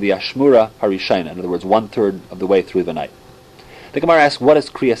 after the Ashmura Harishayna, in other words, 1/3 of the way through the night. The Gemara asks, what is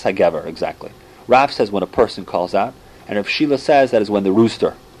Kriyas HaGever exactly? Rav says when a person calls out, and Rav Shila says that is when the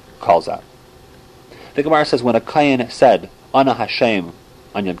rooster calls out. The Gemara says when a Kayin said, Ana Hashem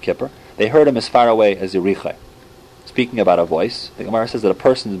on Yom Kippur, they heard him as far away as Yerichai. Speaking about a voice, the Gemara says that a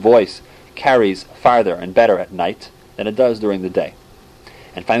person's voice carries farther and better at night than it does during the day.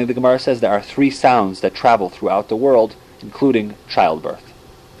 And finally the Gemara says there are 3 sounds that travel throughout the world, including childbirth.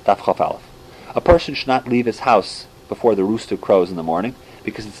 Daf Chaf Aleph. A person should not leave his house before the rooster crows in the morning,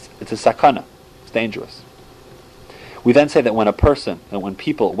 because it's a sakana. It's dangerous. We then say that when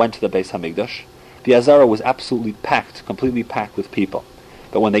people went to the Beis Hamikdash, the Azara was absolutely packed, completely packed with people.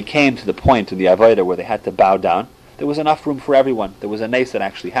 But when they came to the point in the Avodah where they had to bow down, there was enough room for everyone. There was a nes that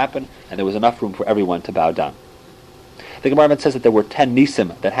actually happened, and there was enough room for everyone to bow down. The Gemara says that there were 10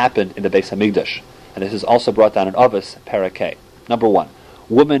 nisim that happened in the Beis Hamikdash, and this is also brought down in Avos Parakeh. Number 1,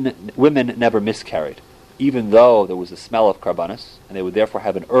 women never miscarried, even though there was a smell of karbanis, and they would therefore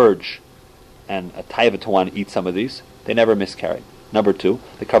have an urge and a taiva to want to eat some of these. They never miscarried. Number 2,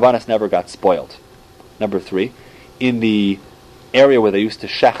 the karbanis never got spoiled. Number 3, in the area where they used to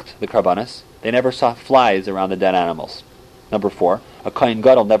shecht the karbanis, they never saw flies around the dead animals. Number 4, a Kohen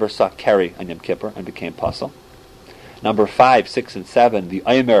Gadol never saw keri on Yom Kippur and became pasul. Number 5, 6, and 7, the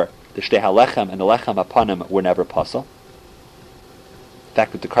Omer, the Shtei HaLechem, and the Lechem HaPanim were never pasul. The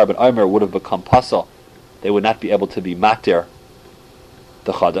fact that the carbon Omer would have become pasul, they would not be able to be matir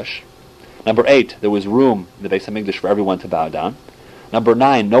the Chodesh. Number 8, there was room in the Beis Hamikdash for everyone to bow down. Number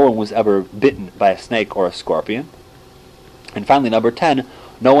 9, no one was ever bitten by a snake or a scorpion. And finally, number 10,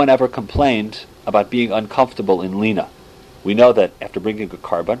 no one ever complained about being uncomfortable in Lina. We know that after bringing a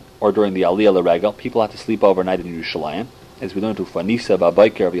carbon, or during the Aliyah L'Regel, people had to sleep overnight in Yerushalayim. As we learned to Fanisa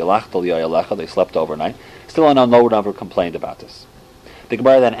Ba'Bayker V'Yalachta L'Yayalecha, they slept overnight. Still, no one ever complained about this. The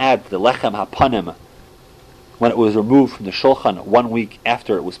Gemara then adds the Lechem HaPanim, when it was removed from the Shulchan 1 week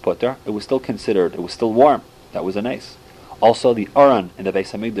after it was put there, it was still warm. That was a nes. Also, the Aron in the Beis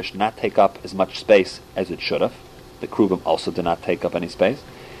Hamikdash did not take up as much space as it should have. The Kruvim also did not take up any space.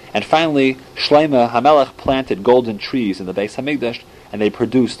 And finally, Shlomo HaMelech planted golden trees in the Beis Hamikdash, and they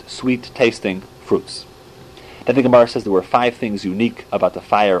produced sweet-tasting fruits. Then the Gemara says there were 5 things unique about the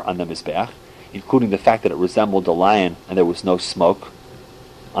fire on the Mizbeach, including the fact that it resembled a lion and there was no smoke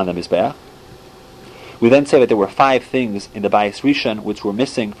on the Mizbeach. We then say that there were 5 things in the Bayis Rishon which were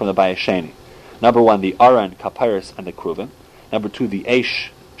missing from the Bayis Sheni. Number 1, the Aron, Kapiris, and the Kruvim. Number 2, the Eish,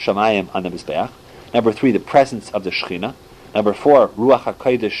 Shamayim on the Mizbeach. Number 3, the presence of the Shechina. Number 4, Ruach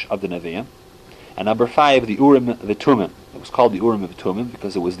HaKodesh of the Nevi'im. And number 5, the Urim V'Tumim. It was called the Urim V'Tumim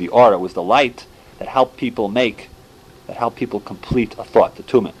because it was the Aura, it was the light that helped people complete a thought, the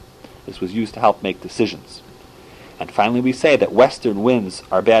Tumim. This was used to help make decisions. And finally we say that western winds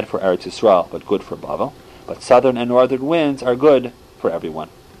are bad for Eretz Yisrael, but good for Bavel. But southern and northern winds are good for everyone.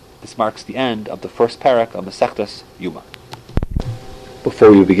 This marks the end of the first parak of Masechtas Yoma.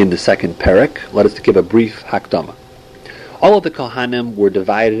 Before we begin the second parak, let us give a brief hakdama. All of the Kohanim were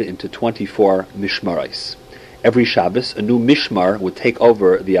divided into 24 mishmarais. Every Shabbos, a new mishmar would take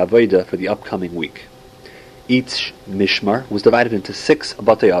over the avodah for the upcoming week. Each mishmar was divided into 6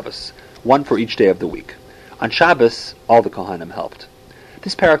 batei avos, 1 for each day of the week. On Shabbos, all the Kohanim helped.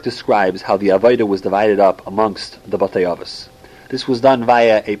 This parak describes how the avodah was divided up amongst the batei avos. This was done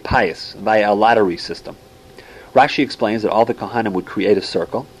via a lottery system. Rashi explains that all the Kohanim would create a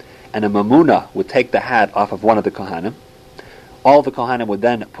circle, and a mamuna would take the hat off of one of the Kohanim. All the Kohanim would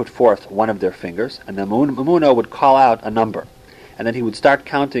then put forth one of their fingers, and the mamuna would call out a number. And then he would start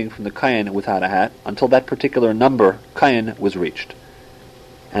counting from the Kohen without a hat until that particular number, Kohen, was reached.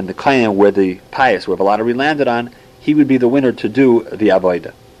 And the Kohen where the lottery landed on, he would be the winner to do the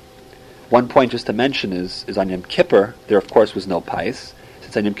avodah. One point just to mention is on Yom Kippur, there of course was no payis,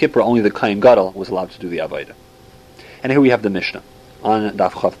 since on Yom Kippur only the Kohen Gadol was allowed to do the avodah. And here we have the Mishnah on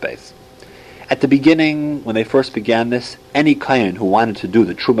Daf Chav Beis. At the beginning, when they first began this, any Kohen who wanted to do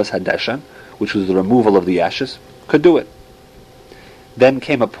the Trumas Hadeshan, which was the removal of the ashes, could do it. Then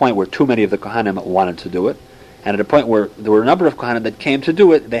came a point where too many of the Kohanim wanted to do it, and at a point where there were a number of Kohanim that came to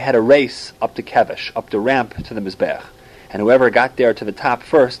do it, they had a race up to Kevesh, up the ramp to the Mizbeach. And whoever got there to the top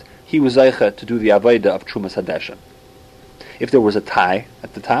first, he was Zeicha to do the Avodah of Trumas Hadeshan. If there was a tie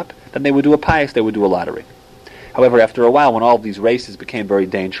at the top, then they would do a payis, they would do a lottery. However, after a while, when all of these races became very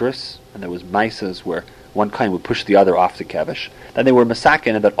dangerous, and there was maisas where one Kohen would push the other off to Kevesh, then they were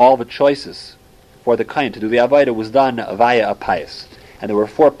masakin, and that all the choices for the Kohen to do the Avodah was done via a payis. And there were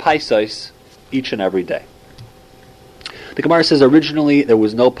 4 paisos each and every day. The Gemara says originally there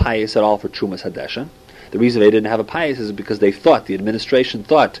was no payis at all for Trumas Hadeshan. The reason they didn't have a pious is because they thought, the administration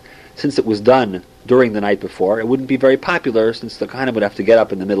thought, since it was done during the night before, it wouldn't be very popular since the Kohanim would have to get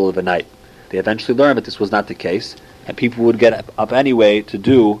up in the middle of the night. They eventually learned that this was not the case, and people would get up anyway to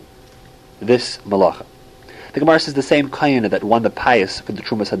do this malacha. The Gemara says the same Kohen that won the pious for the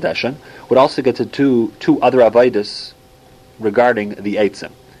Trumas Hadeshen would also get to do two other avodas regarding the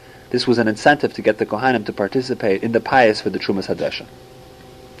Eitzim. This was an incentive to get the Kohanim to participate in the pious for the Trumas Hadeshen.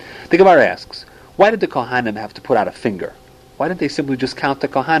 The Gemara asks, why did the Kohanim have to put out a finger? Why didn't they simply just count the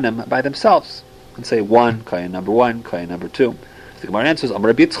Kohanim by themselves and say Kohen number 1, Kohen number 2? The Gemara answers, Amar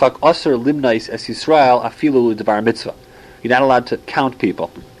Rabbi Yitzchak, Aser limnais es Yisrael afilu l'dvar mitzvah. You're not allowed to count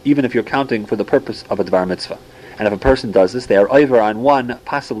people, even if you're counting for the purpose of a dvar mitzvah. And if a person does this, they are over on 1,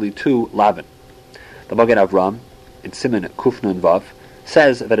 possibly 2 lavin. The Magen Avram, in Siman Kufnun Vav,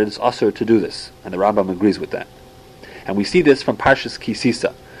 says that it is Aser to do this, and the Rambam agrees with that. And we see this from Parshas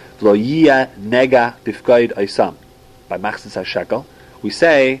Kisisa, V'lo yiyah nega bifgaid oisam. By Machzis HaShekel, we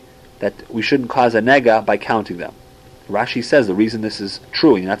say that we shouldn't cause a nega by counting them. Rashi says the reason this is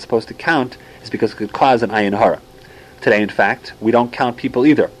true and you're not supposed to count is because it could cause an ayin hara. Today, in fact, we don't count people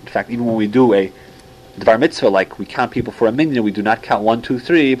either. In fact, even when we do a dvar mitzvah, like we count people for a minyan, we do not count 1, 2,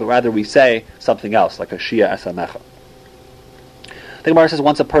 3, but rather we say something else, like a shia esamecha. The Gemara says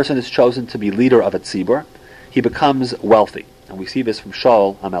once a person is chosen to be leader of a tzibur, he becomes wealthy. And we see this from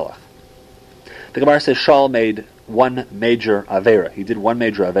Shaul HaMelech. The Gemara says Shaul made one major avera. He did one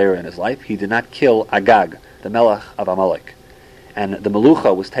major avera in his life. He did not kill Agag, the Melech of Amalek. And the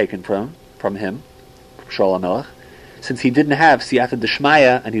Melucha was taken from him, Shaul HaMelech, since he didn't have Siyata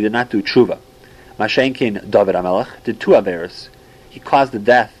Deshmaya and he did not do Tshuva. Mashenkin David HaMelech did 2 averas. He caused the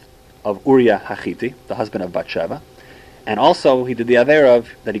death of Uriah Hachiti, the husband of Bathsheba, and also he did the avera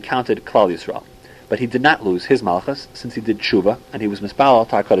that he counted Klal Yisrael. But he did not lose his malchus since he did Tshuva and he was mispalal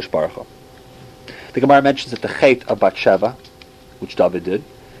to HaKadosh Baruch Hu. The Gemara mentions that the chait of Bathsheba, which David did,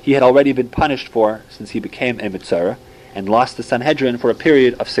 he had already been punished for since he became a mitzvah and lost the Sanhedrin for a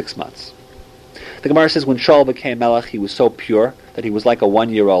period of 6 months. The Gemara says when Shaul became Melech, he was so pure that he was like a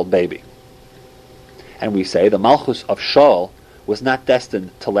 1-year-old baby. And we say the malchus of Shaul was not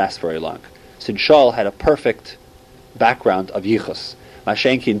destined to last very long, since Shaul had a perfect background of yichus.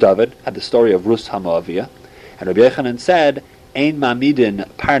 Mashenkin David had the story of Rus HaMoaviyah, and Rabbi Yochanan said, Ein ma'amidin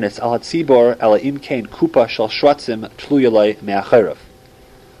parnes al hatzibor ela imkein kupa shel shvatzim tluyalei me'acherav.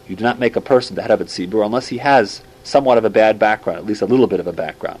 You do not make a person the head of a tzibur unless he has somewhat of a bad background, at least a little bit of a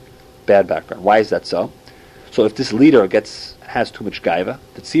bad background. Why is that so? So if this leader has too much gaiva,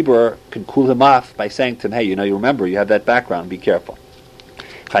 the tzibur can cool him off by saying to him, hey, you remember, you have that background, be careful.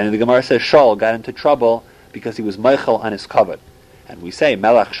 Finally, the Gemara says Shaul got into trouble because he was meichel on his kavod. And we say,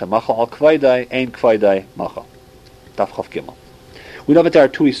 Melech shemachal al kvaydai, ein kvaydai machal. Daf Chav Gimel. We know that there are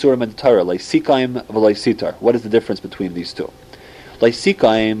 2 isurim in the Torah, leisikaim v'leisitar. What is the difference between these 2?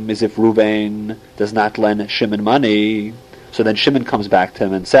 Leisikaim is if Reuven does not lend Shimon money, so then Shimon comes back to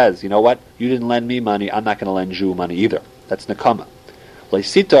him and says, you know what, you didn't lend me money, I'm not going to lend you money either. That's nekama.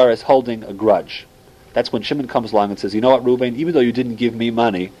 Leisitar is holding a grudge. That's when Shimon comes along and says, you know what, Reuven, even though you didn't give me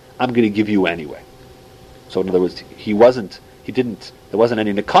money, I'm going to give you anyway. So in other words, there wasn't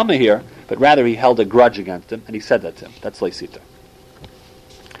any nekama here, but rather he held a grudge against him, and he said that to him. That's leisita.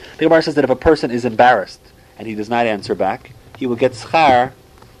 The Gemara says that if a person is embarrassed and he does not answer back, he will get schar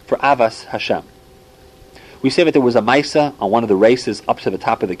for avas Hashem. We say that there was a maisa on one of the races up to the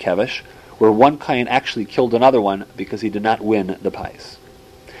top of the kevish, where one kohen actually killed another one because he did not win the pies.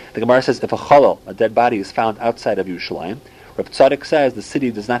 The Gemara says if a dead body, is found outside of Yerushalayim, Reb Tzadok says the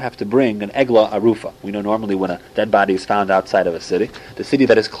city does not have to bring an egla arufa. We know normally when a dead body is found outside of a city, the city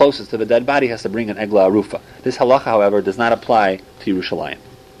that is closest to the dead body has to bring an egla arufa. This halacha, however, does not apply to Yerushalayim.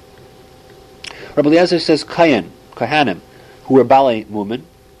 Rabbi Eliezer says Kohanim, who were balei mumin,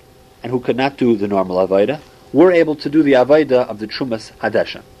 and who could not do the normal avodah, were able to do the avodah of the Trumas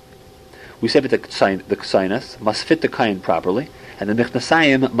Hadeshen. We say that the ksainas must fit the kohen properly, and the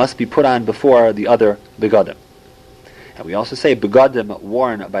michnasayim must be put on before the other begadim. And we also say begadim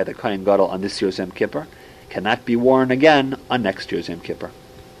worn by the kohen gadol on this year's Yom Kippur cannot be worn again on next year's Yom Kippur.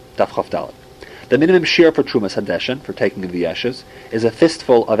 Daf Chav Daled. The minimum shear for Trumas Hadeshen, for taking of the ashes, is a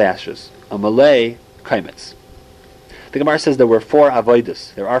fistful of ashes, a malay kaimitz. The Gemara says there are 4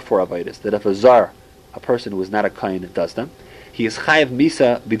 avodas, that if a zar, a person who is not a kohen, does them, he is chayav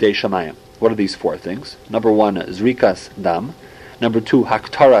misa b'dei shamayim. What are these 4 things? Number 1, zrikas dam. Number 2,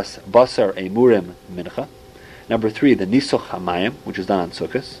 haktaras basar emurim mincha. Number 3, the nisuch hamayim, which is done on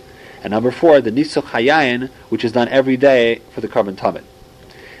Sukkot. And number 4, the nisuch hayayin, which is done every day for the carbon tamid.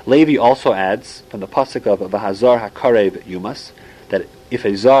 Levi also adds, from the pasuk of V'hazar hakarev yumas, that if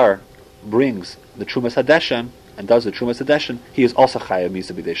a zar brings the Trumas Hadeshen and does the Trumas Hadeshen, he is also Chayav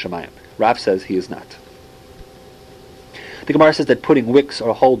Misa B'dei Shemayim. Rav says he is not. The Gemara says that putting wicks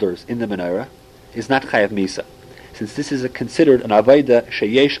or holders in the menorah is not Chayav Misa, since this is considered an Avodah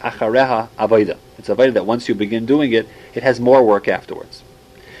Sheyesh Achareha Avodah. It's a Avodah that once you begin doing it, it has more work afterwards.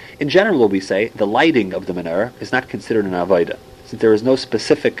 In general, we say the lighting of the menorah is not considered an Avodah, since there is no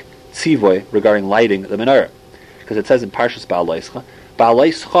specific tzivoy regarding lighting the menorah. Because it says in Parshas Ba'al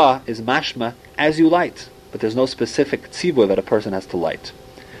Leischa is mashma as you light, but there's no specific tzivoy that a person has to light.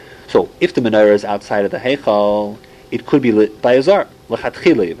 So, if the menorah is outside of the heichal, it could be lit by a zar,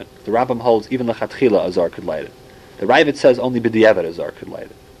 lechatchila even. The Rambam holds even lechatchila a zar could light it. The Ravid says only b'diavad a zar could light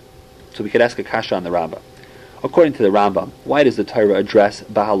it. So we could ask a kasha on the Rambam. According to the Rambam, why does the Torah address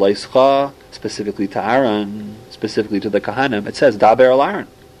Ba'al Leischa specifically to Aaron, specifically to the Kohanim? It says Daber al Aaron.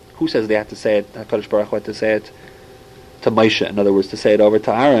 Who says they have to say it? HaKadosh Baruch Hu had to say it to Moshe. In other words, to say it over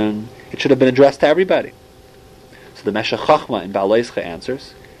to Aaron, it should have been addressed to everybody. So the Meshech Chochma in Ba'al Leischa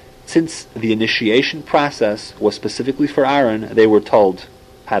answers, since the initiation process was specifically for Aaron, they were told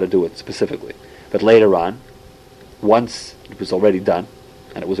how to do it specifically. But later on, once it was already done,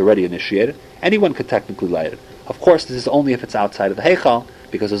 and it was already initiated, anyone could technically light it. Of course, this is only if it's outside of the Heichal,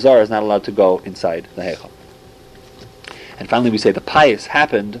 because the Zar is not allowed to go inside the Heichal. And finally we say the Payas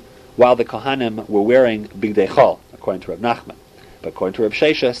happened while the Kohanim were wearing Bigdei Chol, according to Reb Nachman. But according to Reb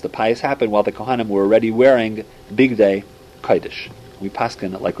Sheshes, the Payas happened while the Kohanim were already wearing Bigdei Kodesh. We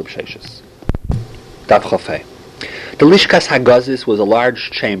paskin like Reb Sheshes. Daf Chofei. The Lishkas Hagazis was a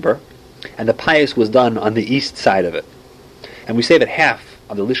large chamber, and the Payas was done on the east side of it. And we say that half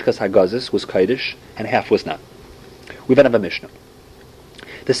of the Lishkas Hagazis was Kodesh, and half was not. We then have a Mishnah.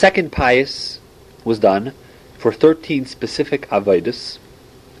 The second Payas was done for 13 specific Avodas,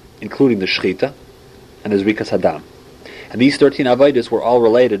 including the Shechita and the Zrikas Hadam. And these 13 Avodas were all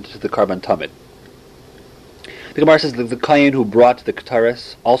related to the Karban Tamid. The Gemara says that the Kohen who brought the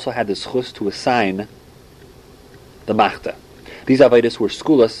Ketaris also had the Schus to assign the Machta. These Avodas were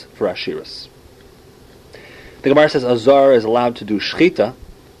Skulas for Ashiras. The Gemara says Azar is allowed to do Shechita,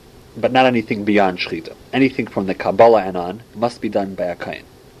 but not anything beyond Shechita. Anything from the Kabbalah and on must be done by a Kohen.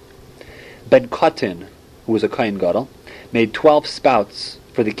 Ben Kotin, who was a Kohen Gadol, made 12 spouts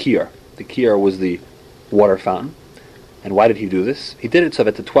for the Kiyar. The Kiyar was the water fountain. And why did he do this? He did it so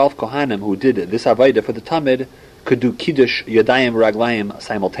that the 12 Kohanim who did this Avodah for the Tamid could do Kiddush Yadayim Raglayim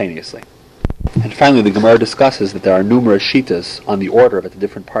simultaneously. And finally, the Gemara discusses that there are numerous shitas on the order that the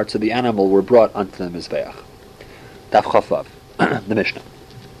different parts of the animal were brought onto the Mizbeach. Daf Chavav, the Mishnah.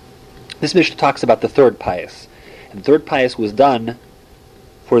 This Mishnah talks about the third Payas. And the third Payas was done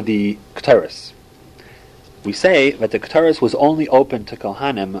for the Ketaris. We say that the Ketaris was only open to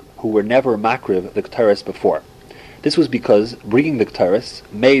Kohanim who were never Makriv the Ketaris before. This was because bringing the Ketaris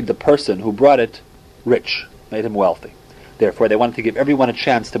made the person who brought it rich, made him wealthy. Therefore, they wanted to give everyone a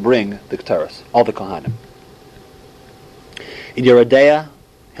chance to bring the Ketaris, all the Kohanim. In Yerodea,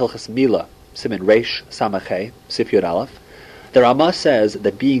 Hilchas Mila, Siman Reish Samachay, Sif Yod Aleph, the Rama says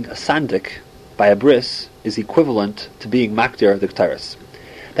that being a sandik by a bris is equivalent to being makdir the Ketaris.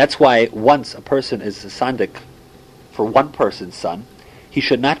 That's why once a person is a sandik for one person's son, he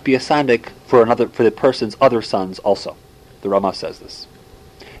should not be a sandik for the person's other sons also. The Rama says this.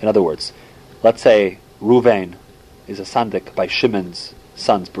 In other words, let's say Ruvain is a sandik by Shimon's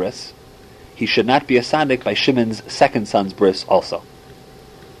son's bris. He should not be a sandik by Shimon's second son's bris also.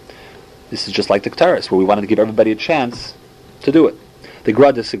 This is just like the Ketaris, where we wanted to give everybody a chance to do it. The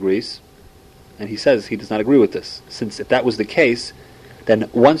Gra disagrees, and he says he does not agree with this, since if that was the case, then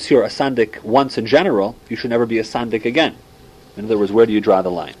once you're a sandik once in general, you should never be a sandik again. In other words, where do you draw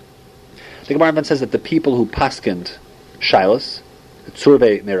the line? The Gemara then says that the people who paskind Shilas, the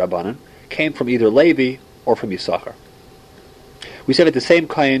Tzurvei Merabanan, came from either Levi or from Yisachar. We say that the same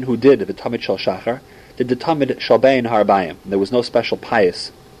Kohen who did the Tamid Shal Shachar did the Tamid Shal Bein Harbayim. There was no special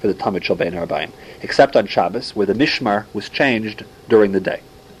Payas for the Tamid Shal Bein Harbayim, except on Shabbos, where the Mishmar was changed during the day.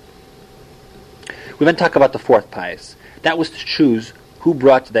 We then talk about the fourth Payas. That was to choose who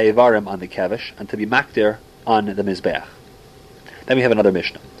brought the Evarim on the Kevish and to be Makdir on the Mizbeach. Then we have another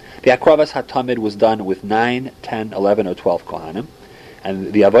Mishnah. The Akravas HaTamid was done with 9, 10, 11, or 12 Kohanim,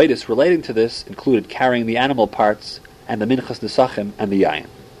 and the Avodas relating to this included carrying the animal parts and the Minchas Nesachim and the Yayin.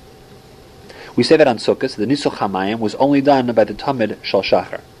 We say that on Sukkot, the Nisuch HaMayim was only done by the Tamid Shal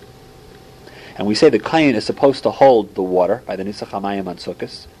Shachar. And we say the Kohen is supposed to hold the water by the Nisuch HaMayim on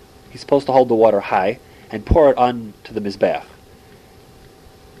Sukkot. He's supposed to hold the water high and pour it on to the Mizbeach.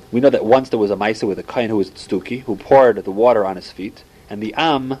 We know that once there was a Maisa with a Kohen who was Tztuki, who poured the water on his feet, and the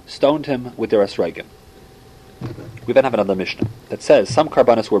Am stoned him with their Esregim. We then have another Mishnah that says some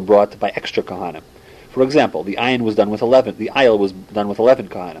karbanos were brought by extra kohanim. For example, the ayin was done with 11. The ayil was done with 11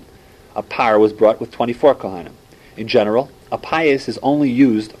 kohanim. A par was brought with 24 kohanim. In general, a payis is only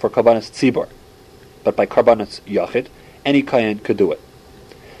used for karbanos tzibor, but by karbanos yachid, any kohen could do it.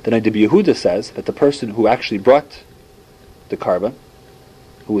 Then Rabbi Yehuda says that the person who actually brought the karban,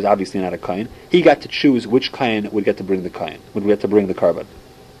 who was obviously not a kohen, he got to choose which kohen would get to bring the karban.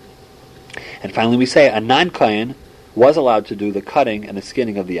 And finally, we say a non-kohen was allowed to do the cutting and the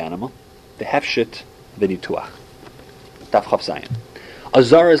skinning of the animal, the hefshit, the nituach. Daf Chav Zayin. A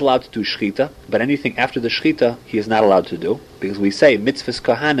zar is allowed to do shchita, but anything after the shchita he is not allowed to do, because we say mitzvahs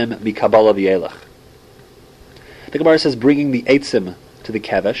kohanim mikabala v'yelach. The Gemara says bringing the eitzim to the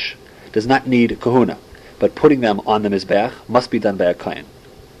kevesh does not need kahuna, but putting them on the mizbeach must be done by a kohen.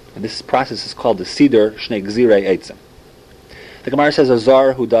 And this process is called the siddur shnei gzirei eitzim. The Gemara says a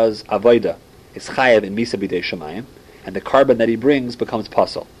zar who does avoida is chayev in misa b'dei shemayim, and the karban that he brings becomes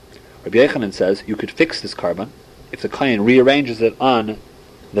pasal. Rabbi Yochanan says you could fix this karban if the kohen rearranges it on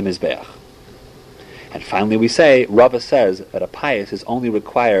the mizbeach. And finally we say Rava says that a payis is only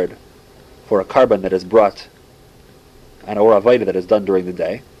required for a karban that is brought and or avodah that is done during the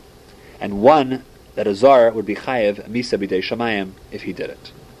day, and one that a zar would be chayev misa b'dei shemayim if he did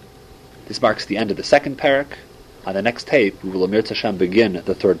it. This marks the end of the second parak. On the next tape, we will Amir Tashem begin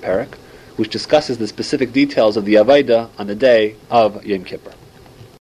the third parak, which discusses the specific details of the avodah on the day of Yom Kippur.